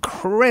that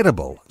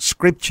incredible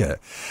scripture,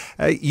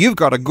 you've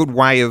got a good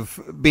way of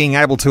being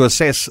able to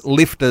assess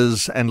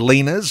lifters and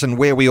leaners and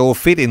where we all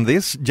fit in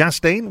this.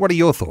 Justine, what are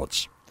your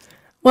thoughts?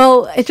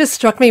 Well, it just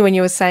struck me when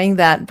you were saying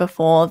that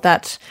before,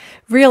 that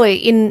really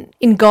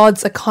in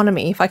God's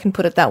economy, if I can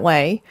put it that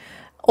way,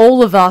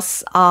 all of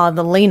us are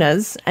the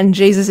leaners and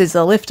Jesus is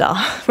the lifter,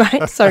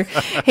 right? So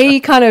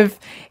he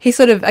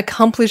sort of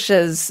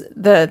accomplishes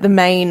the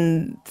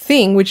main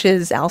thing, which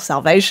is our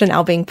salvation,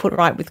 our being put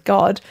right with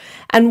God.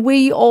 And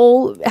we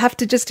all have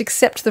to just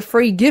accept the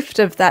free gift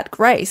of that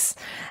grace,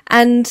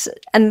 and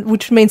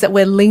which means that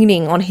we're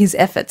leaning on his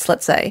efforts,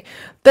 let's say.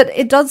 But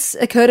it does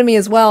occur to me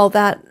as well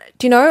that,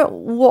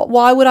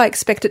 why would I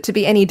expect it to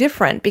be any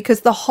different?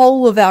 Because the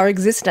whole of our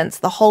existence,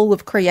 the whole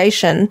of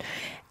creation,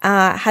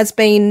 has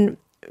been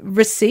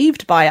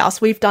received by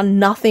us. We've done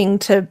nothing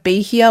to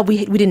be here.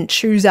 We didn't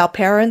choose our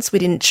parents. We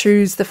didn't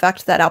choose the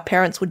fact that our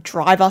parents would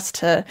drive us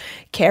to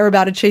care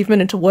about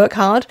achievement and to work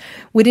hard.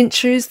 We didn't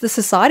choose the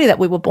society that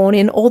we were born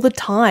in all the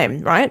time,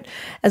 right?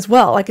 As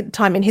well, like a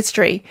time in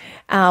history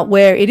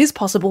where it is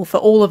possible for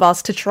all of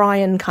us to try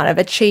and kind of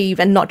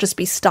achieve and not just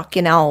be stuck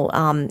in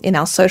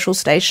our social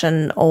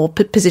station or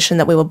position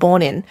that we were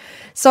born in.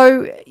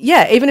 So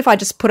yeah, even if I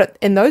just put it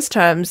in those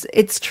terms,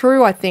 it's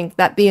true, I think,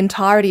 that the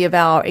entirety of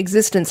our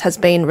existence has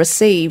been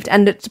received,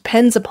 and it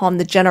depends upon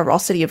the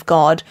generosity of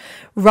God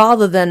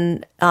rather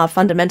than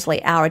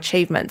fundamentally our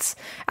achievements.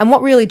 And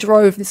what really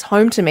drove this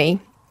home to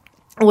me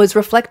was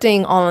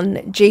reflecting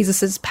on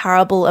Jesus's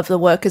parable of the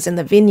workers in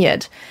the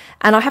vineyard.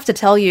 And I have to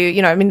tell you,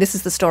 this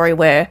is the story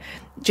where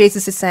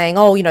Jesus is saying,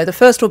 the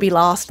first will be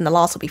last and the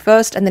last will be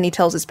first. And then he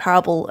tells this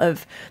parable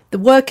of the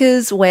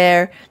workers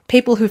where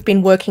people who've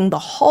been working the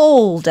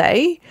whole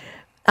day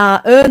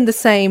earn the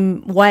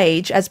same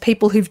wage as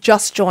people who've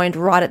just joined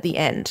right at the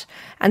end.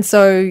 And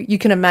so you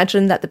can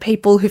imagine that the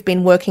people who've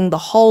been working the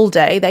whole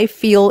day, they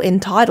feel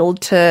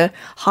entitled to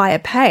higher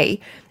pay.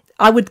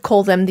 I would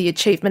call them the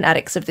achievement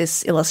addicts of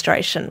this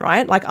illustration,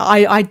 right? Like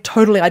I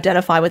totally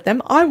identify with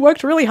them. I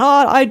worked really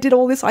hard. I did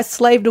all this. I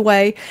slaved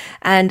away.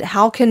 And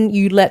how can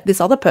you let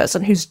this other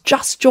person who's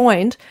just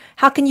joined,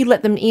 how can you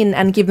let them in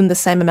and give them the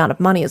same amount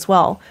of money as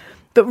well?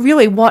 But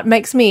really what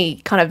makes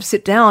me kind of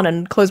sit down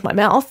and close my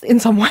mouth in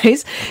some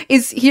ways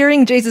is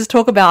hearing Jesus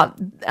talk about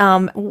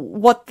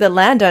what the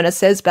landowner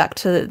says back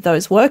to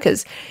those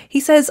workers. He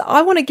says,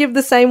 I want to give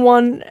the same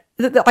one,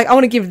 I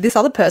want to give this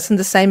other person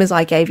the same as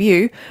I gave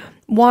you.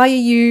 Why are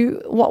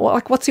you,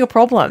 what's your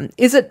problem?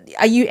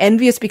 Are you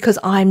envious because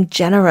I'm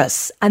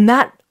generous? And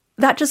that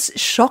just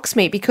shocks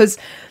me because,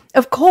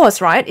 of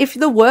course, right, if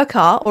the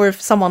worker or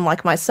if someone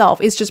like myself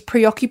is just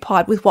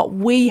preoccupied with what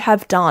we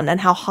have done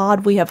and how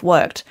hard we have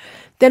worked,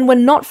 then we're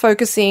not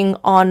focusing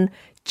on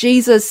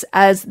Jesus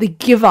as the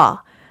giver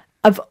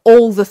of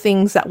all the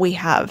things that we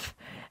have.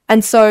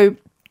 And so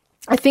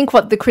I think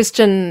what the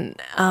Christian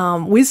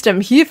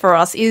wisdom here for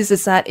us is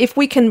that if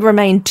we can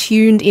remain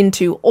tuned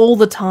into all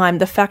the time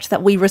the fact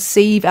that we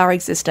receive our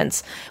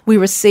existence, we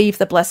receive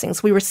the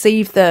blessings, we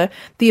receive the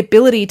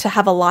ability to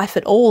have a life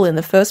at all in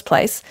the first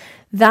place,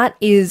 that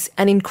is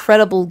an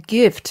incredible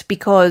gift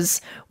because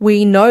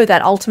we know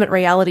that ultimate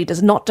reality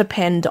does not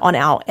depend on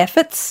our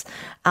efforts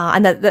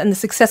and the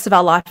success of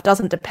our life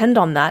doesn't depend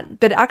on that,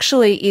 but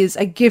actually is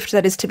a gift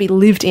that is to be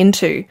lived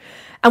into.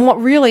 And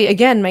what really,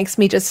 again, makes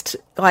me just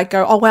like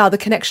go, oh, wow, the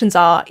connections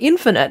are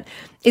infinite,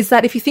 is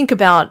that if you think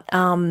about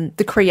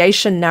the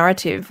creation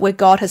narrative where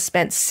God has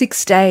spent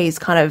 6 days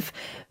kind of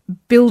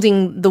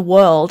building the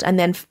world and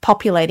then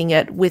populating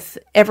it with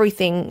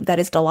everything that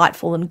is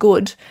delightful and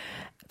good.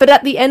 But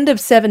at the end of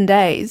 7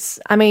 days,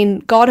 I mean,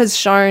 God has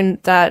shown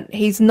that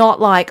he's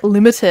not like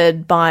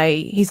limited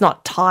by, he's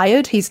not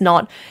tired.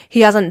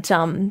 He hasn't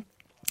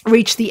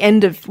reach the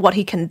end of what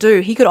he can do.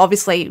 He could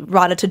obviously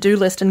write a to-do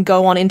list and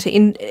go on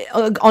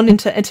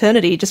into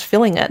eternity, just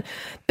filling it.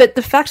 But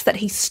the fact that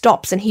he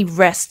stops and he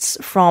rests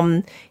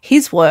from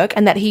his work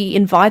and that he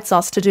invites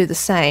us to do the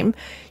same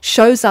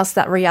shows us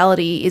that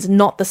reality is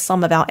not the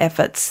sum of our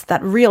efforts.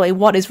 That really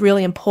what is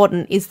really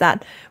important is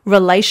that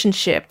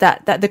relationship,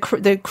 that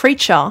the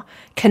creature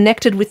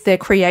connected with their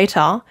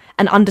creator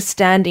and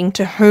understanding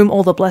to whom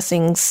all the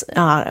blessings,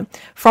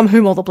 from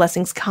whom all the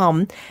blessings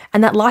come,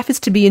 and that life is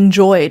to be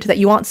enjoyed, that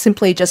you aren't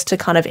simply just to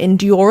kind of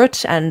endure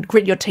it and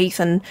grit your teeth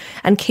and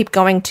keep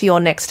going to your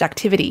next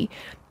activity,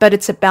 but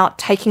it's about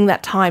taking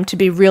that time to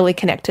be really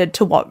connected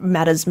to what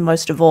matters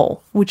most of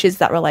all, which is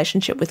that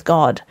relationship with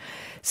God.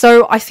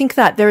 So I think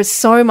that there is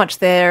so much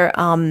there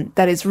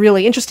that is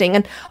really interesting.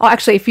 And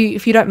actually, if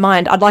you don't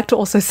mind, I'd like to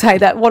also say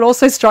that what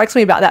also strikes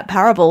me about that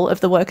parable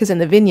of the workers in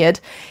the vineyard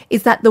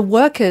is that the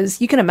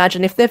workers, you can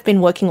imagine if they've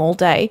been working all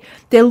day,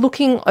 they're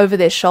looking over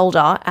their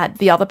shoulder at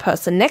the other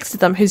person next to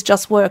them who's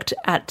just worked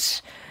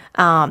at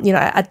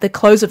the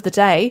close of the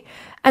day.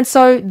 And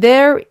so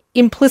they're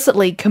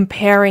implicitly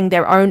comparing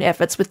their own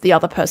efforts with the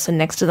other person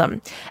next to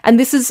them. And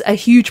this is a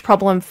huge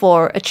problem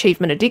for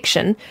achievement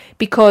addiction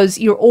because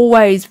you're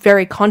always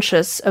very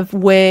conscious of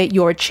where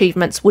your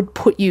achievements would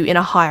put you in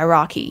a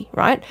hierarchy,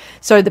 right?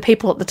 So the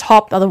people at the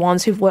top are the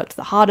ones who've worked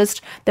the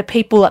hardest. The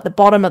people at the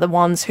bottom are the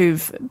ones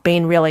who've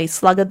been really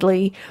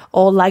sluggardly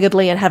or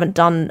laggardly and haven't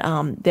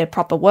done their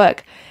proper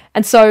work.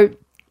 And so,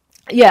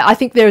 yeah, I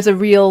think there's a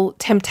real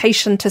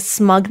temptation to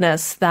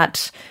smugness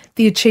that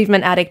the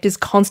achievement addict is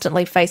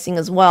constantly facing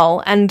as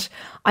well. And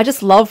I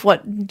just love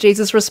what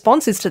Jesus'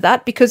 response is to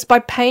that, because by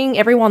paying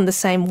everyone the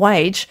same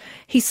wage,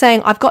 he's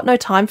saying, I've got no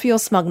time for your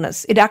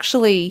smugness.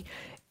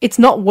 It's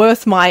not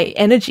worth my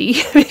energy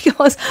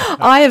because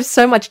I have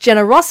so much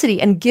generosity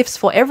and gifts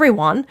for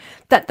everyone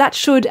that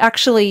should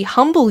actually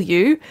humble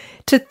you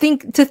to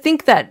think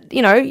that,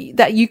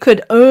 that you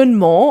could earn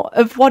more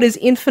of what is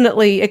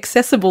infinitely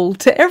accessible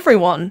to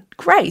everyone.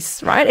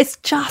 Grace, right? It's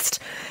just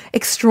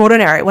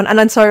extraordinary.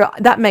 And so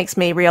that makes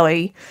me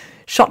really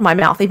shut my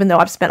mouth, even though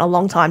I've spent a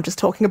long time just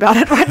talking about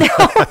it right now.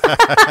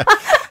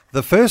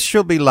 The first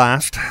shall be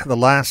last, the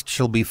last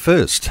shall be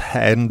first.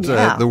 And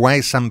the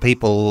way some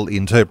people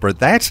interpret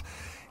that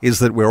is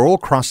that we're all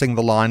crossing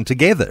the line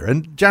together.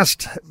 And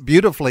just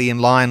beautifully in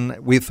line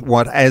with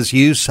what, as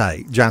you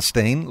say,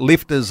 Justine,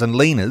 lifters and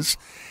leaners,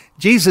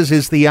 Jesus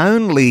is the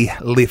only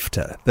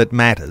lifter that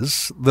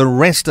matters. The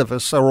rest of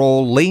us are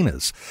all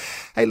leaners.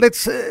 Hey,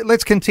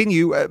 let's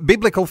continue.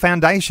 Biblical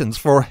foundations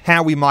for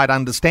how we might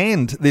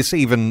understand this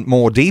even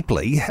more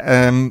deeply.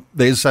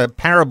 There's a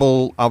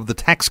parable of the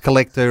tax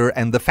collector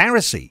and the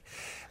Pharisee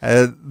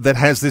that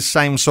has this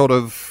same sort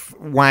of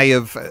way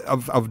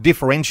of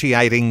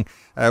differentiating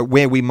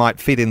where we might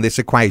fit in this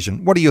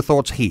equation. What are your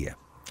thoughts here?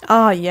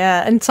 Oh,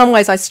 yeah. In some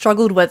ways, I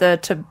struggled whether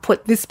to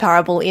put this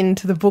parable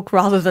into the book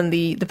rather than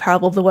the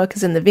parable of the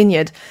workers in the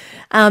vineyard.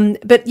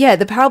 But yeah,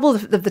 the parable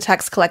of the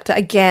tax collector,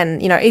 again,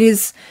 it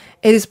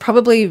is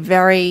probably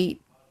very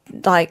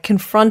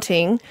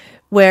confronting.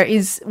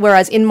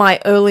 Whereas in my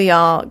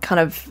earlier kind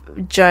of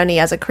journey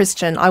as a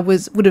Christian, I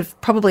would have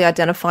probably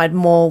identified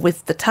more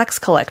with the tax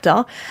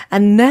collector.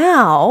 And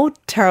now,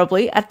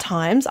 terribly, at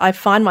times, I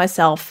find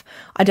myself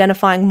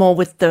identifying more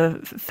with the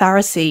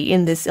Pharisee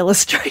in this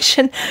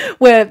illustration,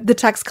 where the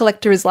tax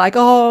collector is like,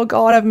 oh,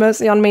 God, have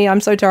mercy on me,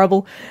 I'm so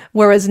terrible.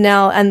 Whereas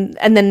now, and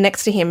then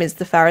next to him is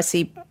the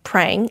Pharisee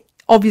praying,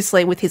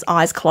 obviously with his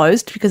eyes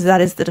closed, because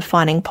that is the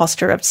defining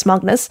posture of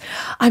smugness.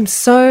 I'm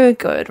so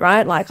good,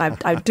 right?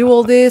 I do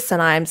all this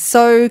and I'm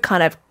so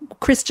kind of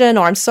Christian,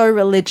 or I'm so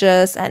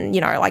religious, and,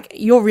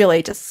 you're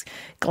really just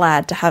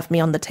glad to have me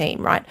on the team,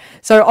 right?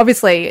 So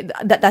obviously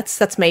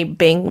that's me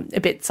being a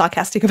bit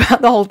sarcastic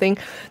about the whole thing.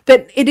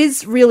 But it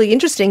is really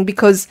interesting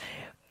because,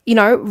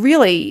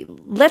 really,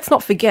 let's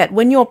not forget,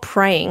 when you're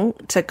praying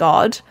to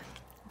God,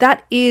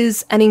 that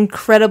is an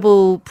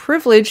incredible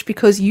privilege,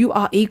 because you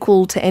are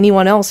equal to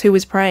anyone else who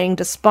is praying,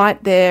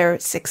 despite their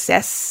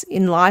success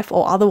in life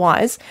or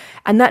otherwise.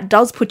 And that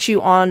does put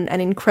you on an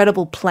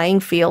incredible playing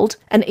field,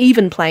 an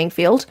even playing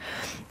field.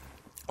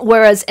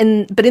 Whereas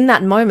in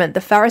that moment, the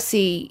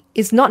Pharisee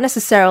is not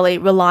necessarily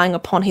relying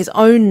upon his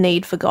own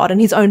need for God and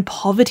his own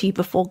poverty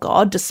before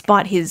God,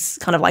 despite his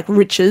kind of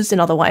riches in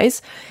other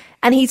ways.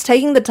 And he's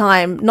taking the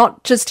time,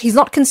 he's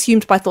not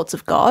consumed by thoughts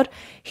of God.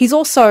 He's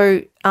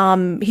also,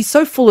 he's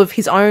so full of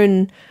his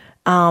own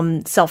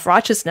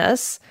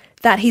self-righteousness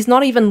that he's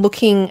not even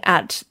looking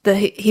at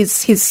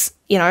his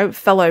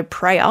fellow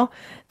prayer,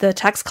 the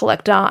tax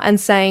collector, and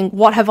saying,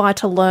 what have I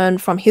to learn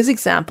from his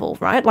example,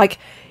 right?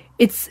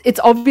 It's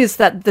obvious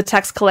that the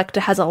tax collector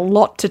has a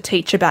lot to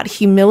teach about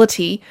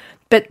humility,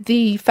 but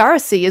the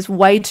Pharisee is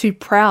way too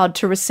proud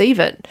to receive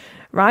it,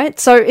 right?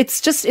 So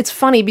it's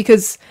funny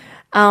because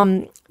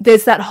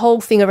there's that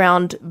whole thing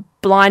around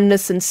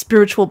blindness and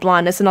spiritual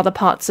blindness in other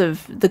parts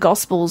of the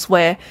Gospels,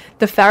 where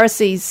the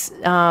Pharisees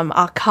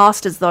are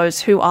cast as those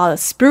who are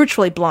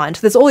spiritually blind.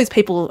 There's all these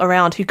people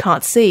around who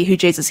can't see, who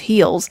Jesus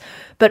heals,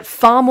 but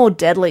far more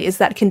deadly is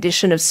that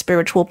condition of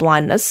spiritual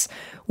blindness,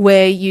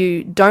 where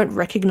you don't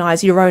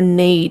recognize your own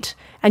need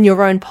and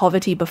your own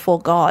poverty before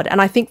God.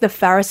 And I think the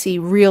Pharisee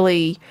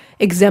really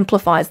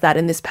exemplifies that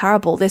in this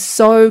parable. They're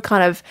so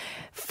kind of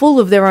full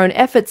of their own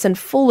efforts and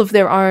full of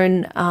their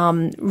own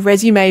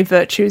resume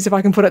virtues, if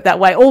I can put it that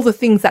way, all the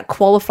things that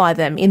qualify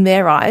them in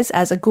their eyes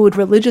as a good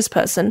religious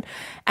person,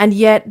 and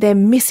yet they're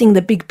missing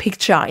the big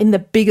picture in the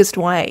biggest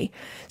way.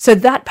 So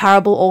that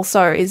parable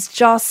also is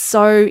just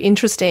so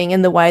interesting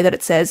in the way that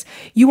it says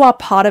you are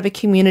part of a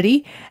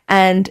community,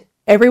 and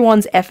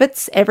everyone's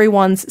efforts,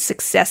 everyone's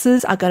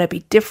successes are going to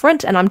be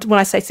different. And when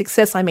I say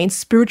success, I mean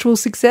spiritual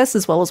success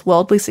as well as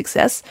worldly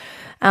success.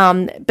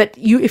 But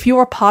if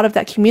you're a part of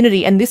that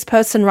community, and this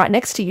person right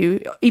next to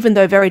you, even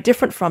though very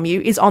different from you,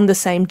 is on the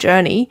same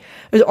journey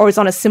or is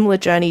on a similar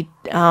journey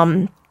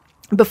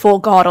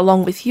before God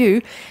along with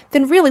you,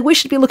 then really we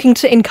should be looking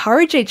to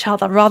encourage each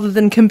other rather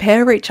than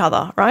compare each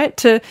other, right?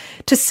 To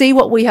see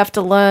what we have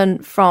to learn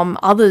from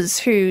others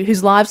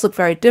whose lives look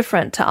very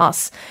different to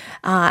us,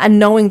 and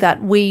knowing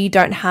that we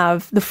don't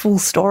have the full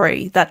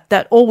story,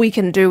 that all we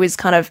can do is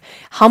kind of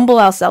humble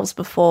ourselves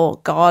before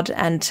God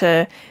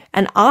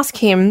and ask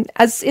him,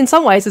 as in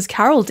some ways as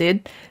Carol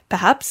did,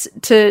 perhaps,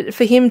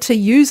 for him to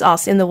use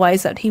us in the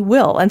ways that he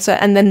will. And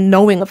then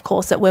knowing, of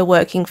course, that we're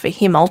working for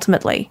him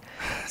ultimately.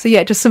 So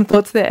yeah, just some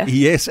thoughts there.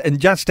 Yes, and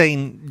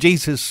Justine,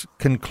 Jesus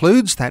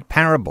concludes that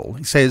parable.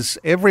 He says,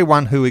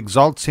 everyone who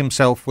exalts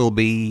himself will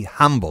be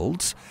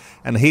humbled,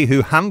 and he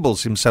who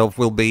humbles himself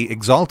will be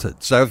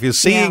exalted. So if you're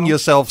seeing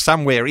yourself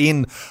somewhere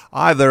in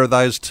either of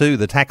those two,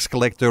 the tax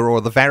collector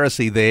or the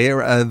Pharisee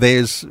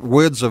there's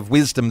words of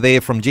wisdom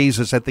there from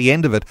Jesus at the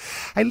end of it.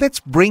 Hey, let's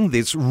bring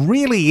this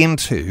really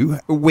into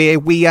where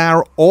we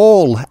are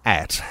all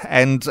at,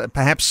 and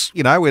perhaps,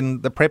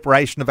 in the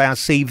preparation of our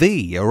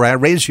CV or our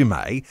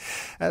resume,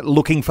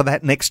 looking for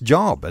that next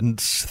job and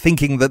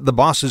thinking that the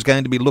boss is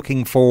going to be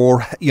looking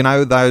for,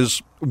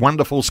 those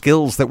wonderful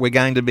skills that we're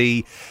going to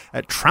be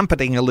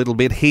trumpeting a little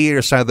bit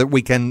here so that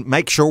we can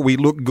make sure we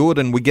look good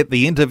and we get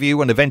the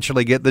interview and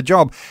eventually get the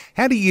job.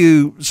 How do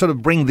you sort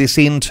of bring this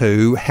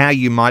into how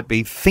you might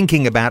be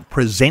thinking about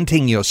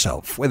presenting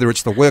yourself, whether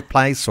it's the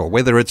workplace or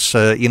whether it's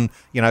in,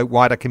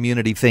 wider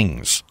community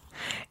things?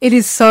 It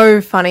is so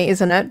funny,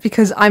 isn't it?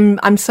 Because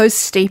I'm so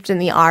steeped in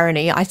the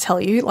irony, I tell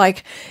you.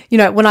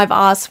 When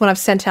I've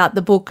sent out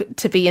the book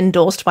to be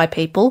endorsed by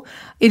people,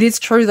 it is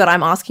true that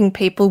I'm asking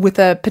people with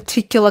a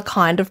particular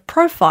kind of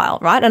profile,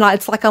 right? And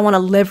it's like I want to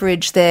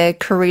leverage their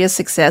career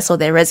success or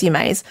their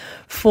resumes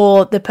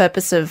for the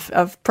purpose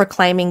of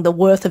proclaiming the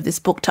worth of this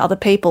book to other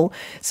people.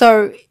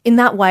 So in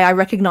that way, I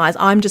recognize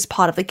I'm just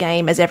part of the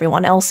game as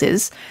everyone else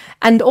is.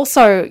 And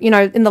also,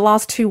 in the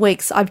last 2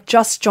 weeks, I've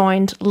just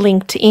joined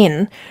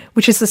LinkedIn,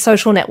 which is the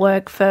social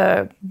network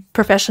for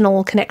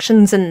professional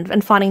connections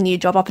and finding new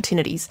job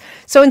opportunities.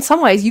 So in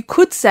some ways, you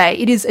could say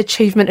it is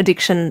achievement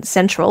addiction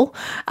central.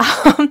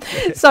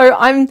 So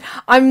I'm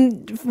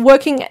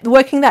working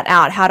that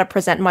out, how to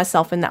present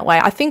myself in that way.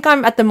 I think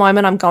at the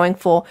moment I'm going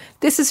for,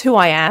 this is who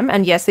I am,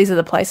 and yes, these are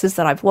the places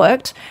that I've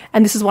worked,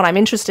 and this is what I'm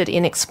interested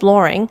in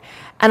exploring.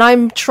 And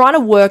I'm trying to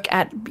work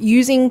at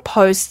using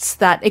posts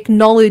that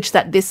acknowledge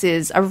that this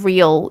is a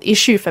real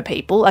issue for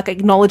people, like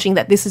acknowledging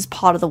that this is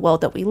part of the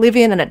world that we live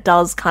in and it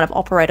does kind of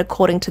operate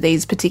according to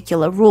these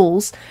particular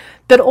rules,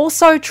 but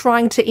also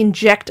trying to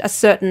inject a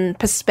certain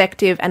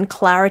perspective and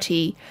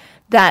clarity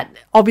that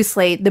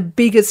obviously the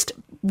biggest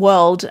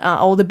world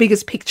or the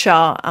biggest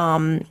picture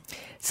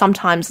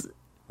sometimes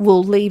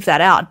will leave that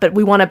out, but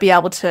we want to be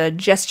able to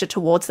gesture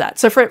towards that.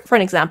 So for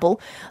an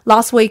example,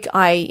 last week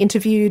I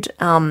interviewed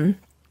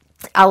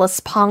Alice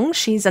Pung.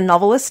 She's a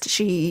novelist.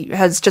 She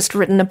has just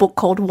written a book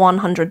called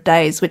 100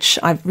 Days, which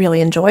I've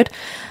really enjoyed.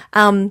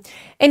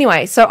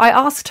 Anyway, so I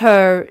asked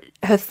her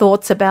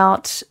thoughts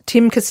about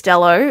Tim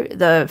Costello,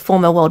 the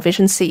former World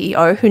Vision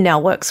CEO, who now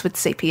works with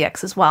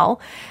CPX as well.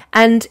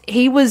 And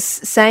he was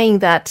saying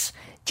that,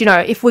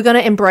 if we're going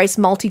to embrace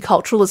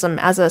multiculturalism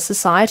as a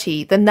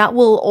society, then that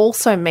will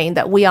also mean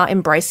that we are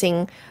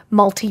embracing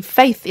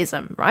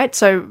multi-faithism, right?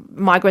 So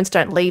migrants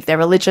don't leave their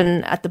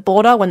religion at the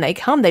border. When they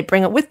come, they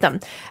bring it with them.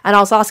 And I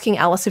was asking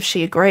Alice if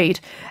she agreed.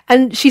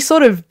 And she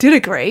sort of did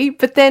agree,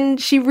 but then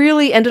she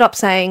really ended up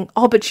saying,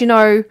 but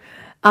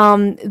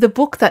the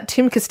book that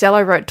Tim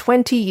Costello wrote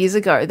 20 years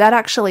ago, that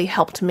actually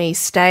helped me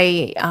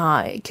stay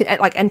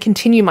and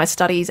continue my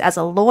studies as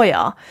a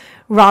lawyer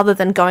rather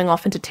than going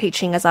off into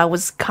teaching as I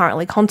was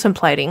currently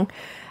contemplating.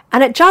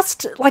 And it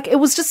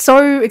was just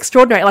so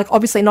extraordinary. Like,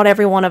 obviously not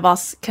every one of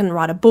us can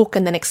write a book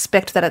and then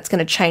expect that it's going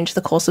to change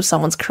the course of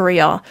someone's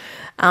career.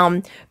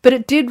 But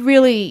it did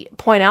really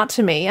point out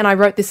to me, and I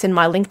wrote this in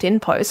my LinkedIn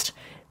post,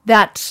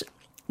 that,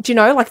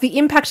 the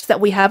impact that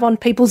we have on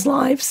people's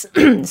lives,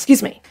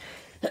 excuse me,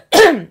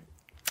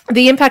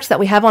 the impact that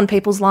we have on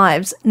people's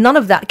lives, none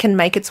of that can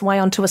make its way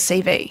onto a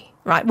CV,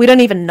 right? We don't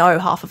even know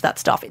half of that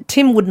stuff.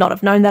 Tim would not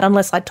have known that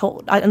unless I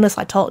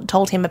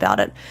told him about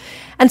it.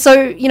 And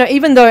so,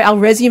 even though our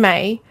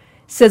resume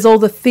says all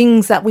the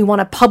things that we want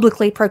to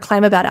publicly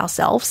proclaim about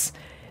ourselves,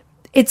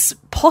 it's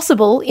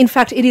possible, in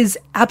fact, it is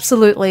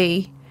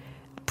absolutely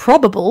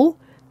probable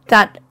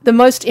that the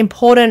most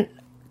important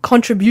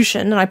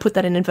contribution, and I put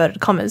that in inverted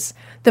commas,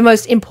 the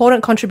most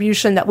important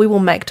contribution that we will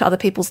make to other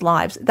people's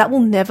lives, that will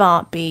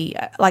never be,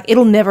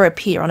 it'll never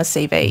appear on a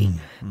CV.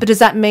 But does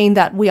that mean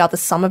that we are the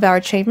sum of our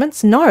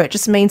achievements? No, it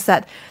just means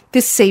that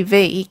this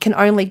CV can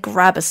only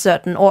grab a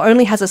certain, or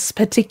only has a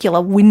particular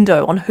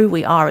window on who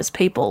we are as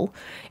people.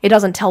 It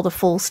doesn't tell the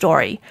full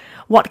story.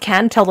 What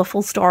can tell the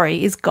full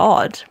story is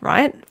God,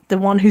 right? The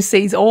one who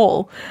sees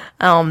all.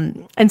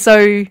 And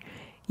so,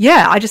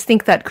 yeah, I just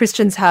think that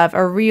Christians have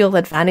a real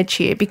advantage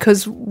here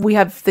because we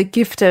have the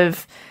gift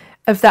of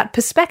that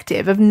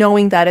perspective of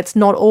knowing that it's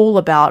not all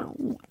about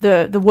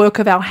the work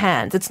of our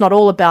hands. It's not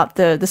all about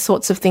the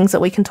sorts of things that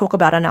we can talk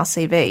about on our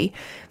CV,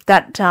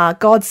 that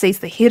God sees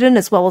the hidden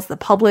as well as the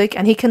public,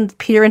 and he can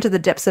peer into the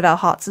depths of our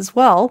hearts as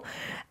well,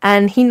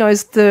 and he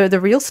knows the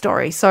real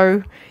story.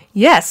 So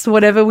yes,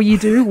 whatever you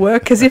do,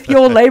 work as if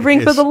you're labouring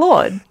Yes. for the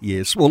Lord.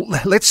 Yes. Well,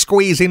 let's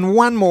squeeze in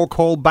one more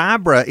call.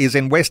 Barbara is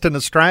in Western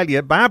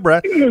Australia.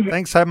 Barbara,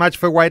 thanks so much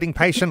for waiting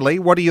patiently.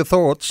 What are your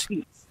thoughts?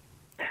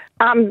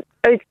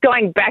 It's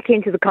going back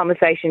into the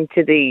conversation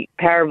to the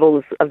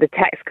parables of the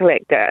tax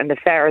collector and the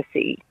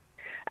Pharisee.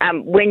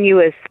 When you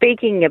were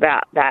speaking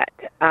about that,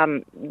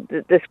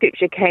 the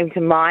scripture came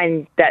to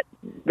mind that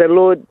the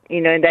Lord,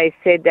 they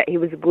said that he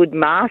was a good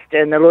master,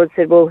 and the Lord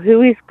said, well,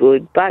 who is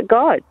good but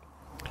God?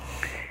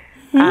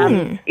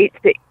 It's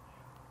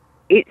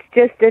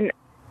just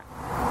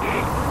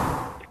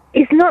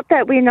it's not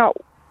that we're not,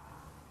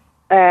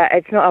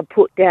 it's not a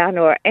put down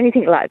or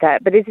anything like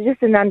that, but it's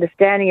just an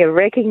understanding of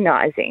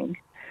recognising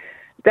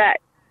that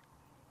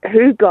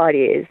who God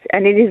is,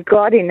 and it is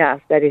God in us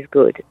that is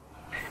good.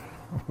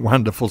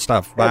 Wonderful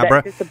stuff, So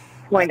Barbara. that's just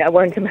a point I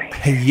wanted to make.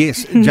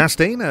 Yes,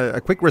 Justine, a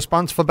quick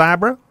response for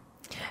Barbara?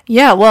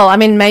 Yeah, well, I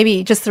mean,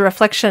 maybe just the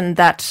reflection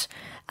that,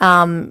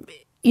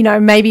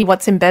 maybe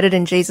what's embedded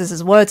in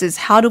Jesus' words is,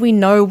 how do we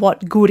know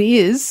what good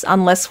is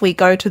unless we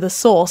go to the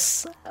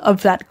source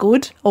of that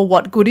good, or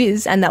what good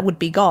is, and that would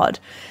be God.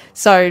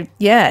 So,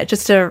 yeah,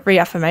 just a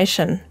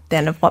reaffirmation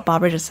then of what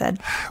Barbara just said.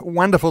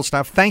 Wonderful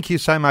stuff. Thank you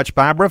so much,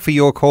 Barbara, for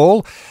your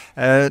call.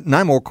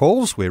 No more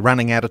calls. We're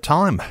running out of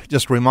time.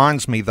 Just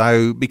reminds me,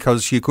 though,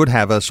 because you could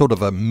have a sort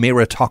of a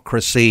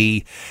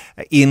meritocracy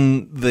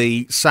in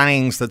the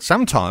sayings that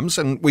sometimes,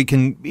 and we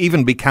can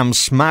even become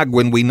smug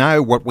when we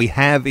know what we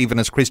have, even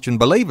as Christian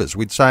believers.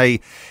 We'd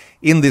say,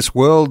 in this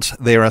world,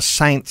 there are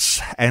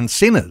saints and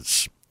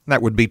sinners.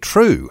 That would be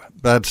true.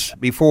 But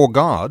before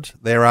God,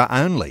 there are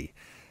only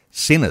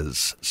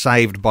sinners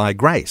saved by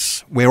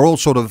grace. We're all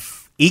sort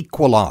of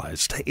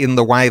equalised in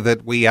the way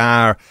that we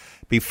are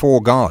before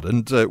God.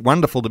 And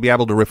wonderful to be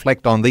able to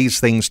reflect on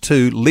these things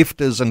too,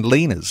 lifters and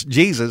leaners.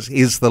 Jesus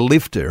is the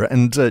lifter,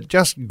 and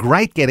just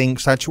great getting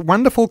such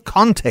wonderful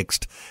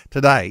context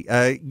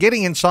today.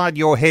 Getting inside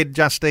your head,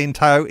 Justine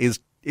Toe, is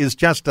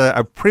just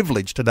a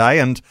privilege today,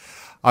 and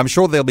I'm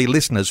sure there'll be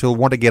listeners who'll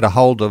want to get a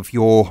hold of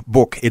your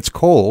book. It's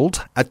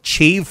called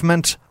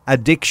Achievement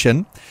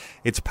Addiction.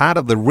 It's part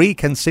of the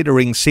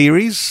Reconsidering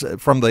series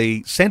from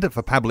the Centre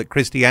for Public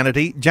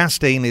Christianity.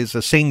 Justine is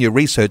a senior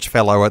research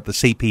fellow at the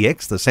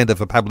CPX, the Centre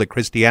for Public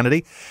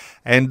Christianity,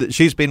 and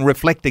she's been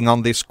reflecting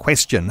on this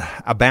question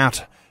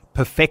about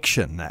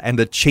perfection and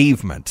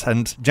achievement.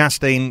 And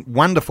Justine,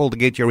 wonderful to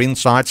get your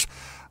insights.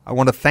 I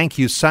want to thank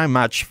you so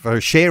much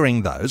for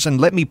sharing those, and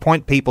let me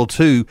point people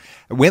to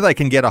where they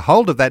can get a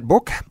hold of that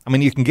book. I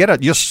mean, you can get it,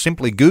 just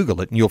simply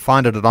Google it and you'll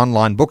find it at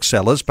online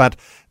booksellers, but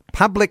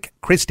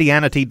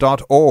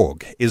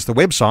publicchristianity.org is the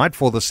website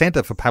for the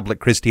Centre for Public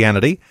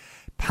Christianity,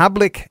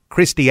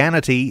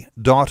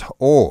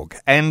 publicchristianity.org.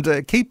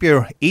 And keep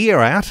your ear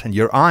out and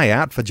your eye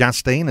out for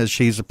Justine as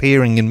she's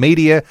appearing in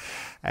media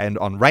and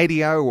on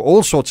radio,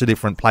 all sorts of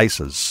different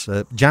places.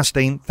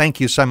 Justine,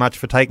 thank you so much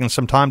for taking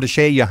some time to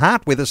share your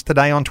heart with us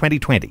today on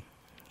 2020.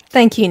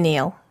 Thank you,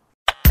 Neil.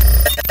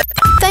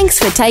 Thanks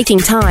for taking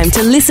time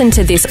to listen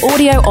to this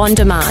audio on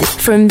demand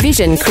from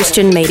Vision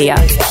Christian Media.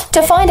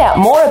 To find out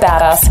more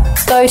about us,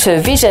 go to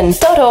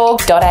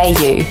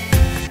vision.org.au.